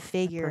 of a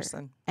figure.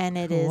 person. And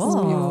it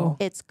Cool.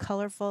 is it's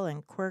colorful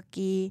and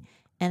quirky,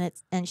 and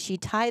she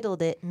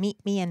titled it Meet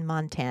Me in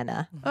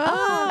Montana.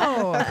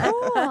 Oh,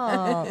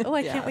 Oh,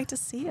 I can't wait to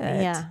see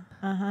it.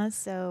 Yeah.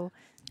 So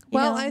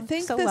well, I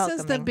think so this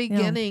is the welcoming.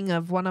 beginning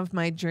of one of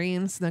my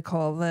dreams,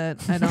 Nicole,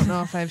 that I don't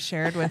know if I've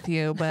shared with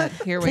you, but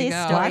here we Please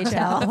go. story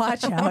tell.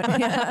 Watch out.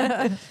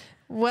 Yeah.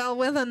 Well,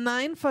 with a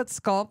 9-foot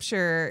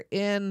sculpture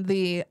in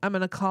I'm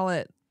going to call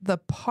it the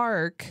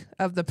park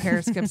of the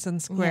Paris Gibson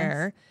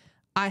Square,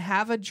 I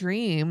have a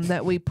dream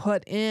that we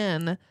put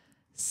in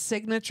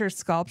signature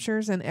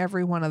sculptures in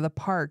every one of the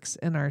parks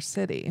in our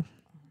city.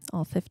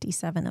 All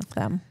 57 of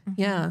them.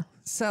 Yeah.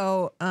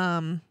 So,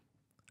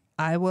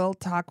 I will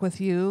talk with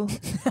you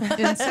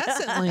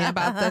incessantly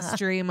about this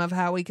dream of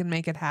how we can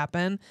make it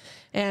happen.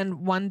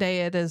 And one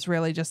day it is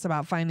really just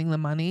about finding the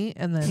money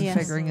and then Yes.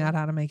 figuring out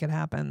how to make it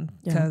happen.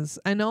 Because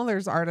I know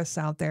there's artists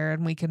out there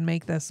and we can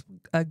make this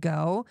a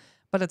go,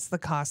 but it's the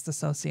cost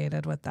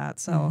associated with that.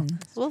 So,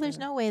 Well, there's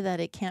no way that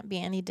it can't be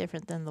any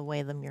different than the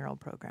way the mural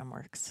program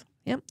works.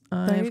 yep, you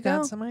I've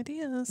got go. some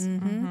ideas.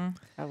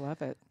 I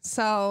love it.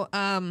 So,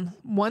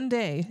 one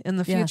day in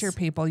the future, Yes.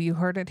 people, you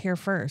heard it here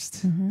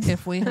first.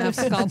 If we have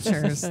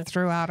sculptures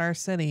throughout our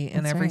city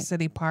in That's every right.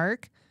 city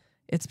park,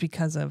 it's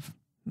because of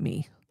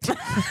me.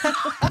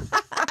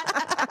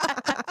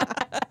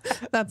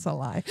 That's a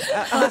lie.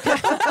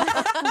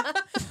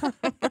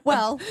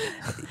 Well,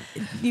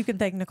 you can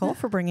thank Nicole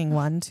for bringing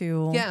one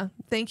to Yeah.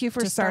 Thank you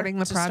for to starting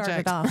the to start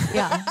project. it off.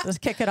 Yeah,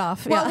 just kick it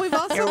off. Well, yeah. we've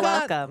also You're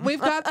got welcome. we've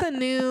got the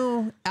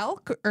new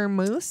elk or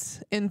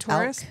moose in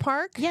Tourist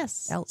Park.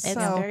 Yes, Else. it's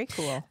So- very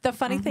cool. The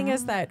funny thing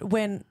is that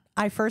when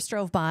I first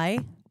drove by,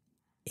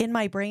 in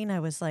my brain I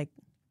was like,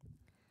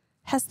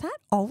 has that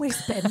always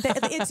been there?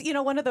 It's,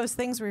 one of those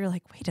things where you're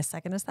like, wait a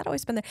second, has that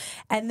always been there?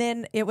 And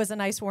then it was a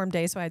nice warm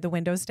day, so I had the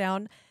windows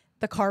down.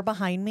 The car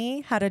behind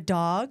me had a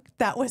dog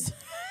that was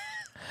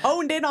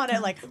owned in on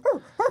it, like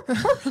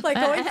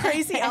going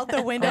crazy out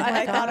the window. And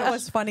I thought it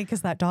was funny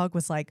because that dog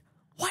was like,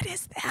 what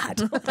is that?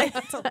 Like,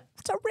 it's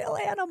a real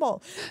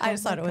animal. I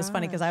just thought it was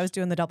funny because I was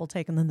doing the double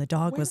take and then the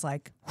dog was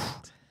like,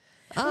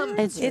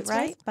 It's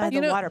right by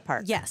the water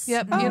park. yes.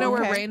 Yep. Oh, you know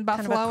where okay. Rain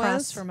Kind of Buffalo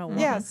across is? from a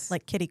Yes.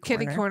 like kitty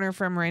corner. Kitty corner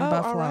from Rain Oh,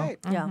 Buffalo. all right.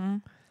 Yeah.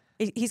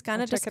 He's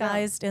kind of check it out.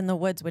 disguised in the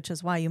woods, which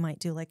is why you might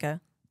do like a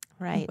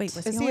Right. wait.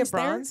 Was Is he a always there?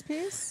 bronze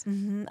piece?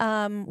 Well,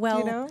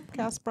 Do you know?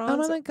 Cast I'm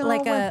bronze? gonna go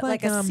like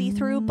with a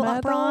see-through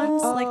metal.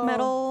 bronze, like Oh.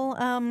 metal,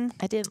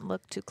 I didn't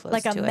look too close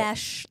like a to it.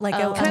 mesh, like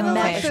Oh, a Kind of like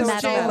mesh this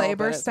metal. Jay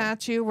Labor But-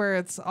 statue where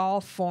it's all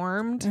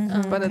formed,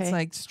 but it's okay.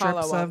 like strips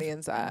Hollow on of the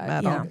inside.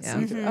 metal. Yeah. Yeah.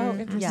 See-through. Oh,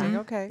 interesting.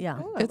 Okay. Yeah.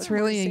 Oh, I It's wouldn't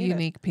really a have seen it.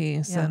 unique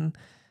piece. Yeah. And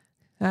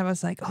I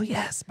was like, oh,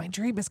 yes, my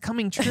dream is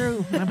coming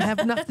true. I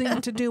have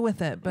nothing to do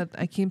with it, but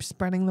I keep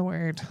spreading the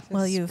word.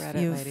 well, Spread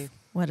it, you've lady.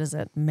 what is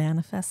it?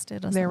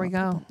 Manifested. Is There that we what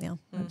go. people-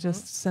 Yeah, I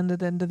just send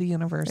it into the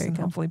universe There you and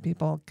go. hopefully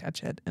people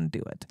catch it and do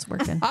it. it's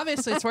working.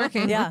 Obviously, it's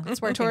working. Yeah,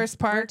 it's working. Tourist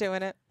We're Park,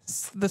 doing it.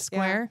 the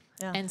square.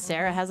 Yeah. And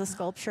Sarah has a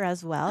sculpture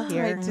as well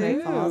here I in do.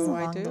 Great Falls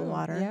I along do. the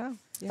water. Yeah.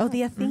 Oh,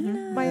 the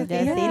Athena. My The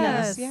Athena.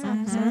 Athenas. Yeah.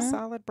 Mm-hmm. So a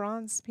solid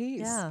bronze piece.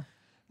 Yeah,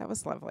 That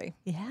was lovely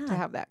yeah. to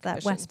have that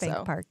That commission, West Bank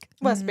so. Park.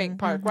 West Bank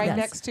Park, right Yes.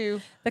 next to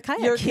The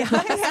kayak. Your- Yeah.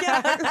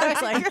 Yeah.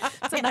 It's like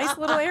it's a nice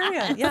little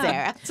area. Yeah.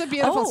 Sarah. It's a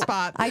beautiful Oh,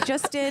 spot. I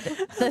just did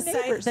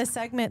the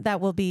segment that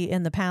will be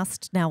in the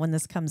past now when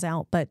this comes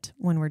out. But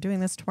when we're doing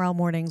this tomorrow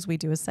mornings, we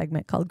do a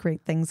segment called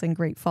Great Things in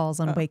Great Falls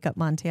on Wake Up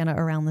Montana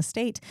around the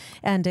state.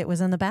 And it was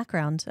in the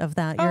background of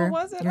that, Oh, your,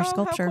 was it? your Oh,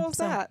 sculpture. how cool is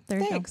So that? there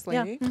you Thanks, go.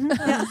 Yeah. lady.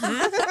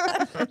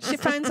 She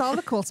finds all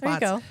the cool There you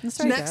spots. go. That's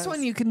right. Next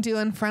one you can do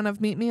in front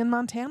of Meet Me in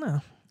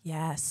Montana.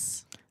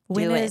 Yes. Do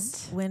When it.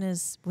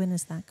 is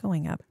that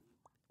going up?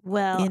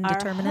 Well,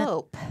 Indeterminate? our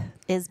hope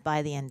is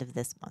by the end of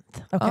this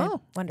month. Okay. Oh.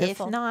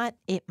 Wonderful. If not,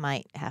 it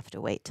might have to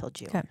wait till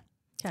June. Okay.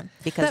 Okay.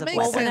 because That of makes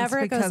weather. Well, whenever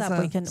it goes because up,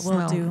 of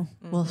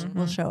we'll smell.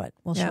 we'll show it.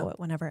 We'll Yeah. show it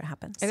whenever it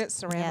happens. And it's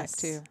ceramic Yes.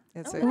 too.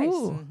 It's Oh, a, nice.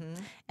 Ooh.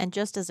 And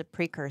just as a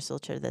precursor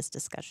to this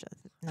discussion,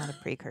 not a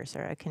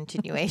precursor, a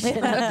continuation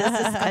of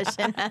this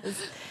discussion,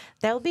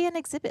 there'll be an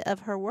exhibit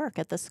of her work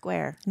at the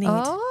square. Neat.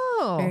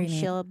 Oh. Very neat.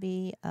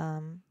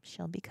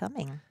 She'll be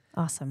coming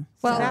Awesome.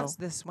 Well, So- that's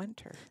this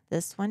winter.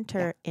 this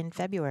winter in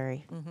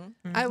February.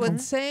 I would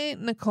say,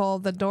 Nicole,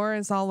 the door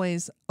is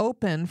always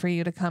open for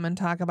you to come and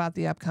talk about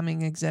the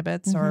upcoming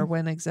exhibits or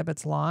when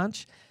exhibits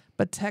launch.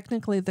 But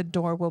technically, the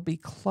door will be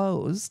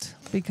closed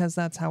because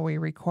that's how we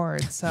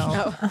record.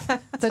 So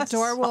the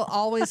door will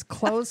always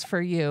close for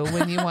you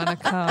when you want to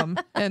come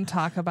and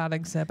talk about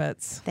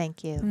exhibits.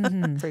 Thank you.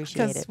 Mhm.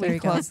 Appreciate Because it. we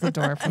closed the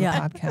door from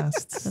Yeah. the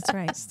podcast That's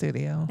right.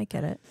 studio. I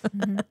get it.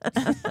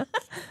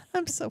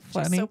 I'm so She's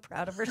funny. so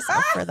proud of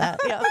herself for that.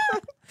 Yeah.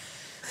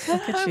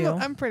 Look at you.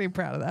 I'm pretty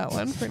proud of that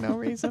one for no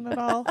reason at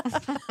all.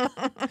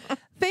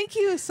 Thank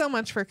you so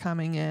much for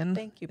coming in.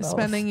 Thank you both.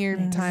 Spending your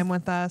time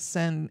with us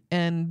and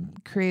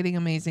creating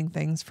amazing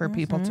things for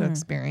people to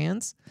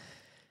experience.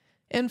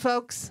 And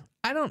folks,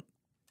 I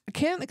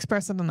can't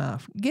express it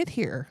enough. Get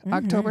here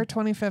October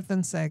 25th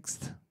and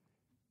 6th.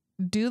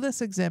 Do this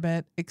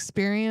exhibit,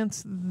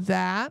 experience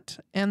that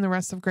and the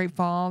rest of Great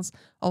Falls,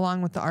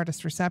 along with the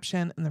artist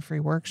reception and the free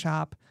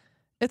workshop.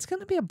 It's going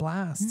to be a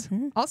blast.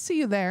 I'll see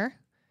you there.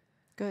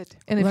 Good.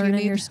 And if Learning you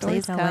need your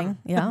Please storytelling.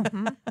 Yeah.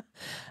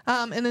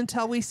 and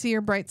until we see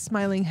your bright,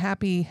 smiling,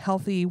 happy,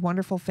 healthy,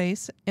 wonderful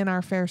face in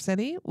our fair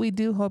city, we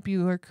do hope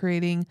you are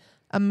creating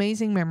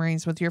amazing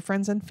memories with your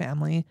friends and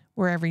family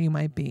wherever you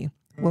might be.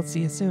 We'll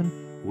see you soon.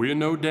 We're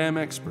No Dam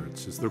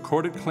Experts is the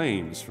recorded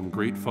claims from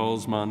Great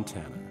Falls,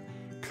 Montana,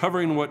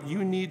 covering what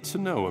you need to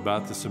know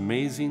about this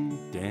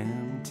amazing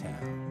damn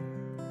town.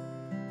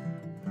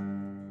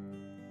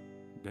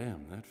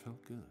 Damn, that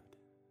felt good.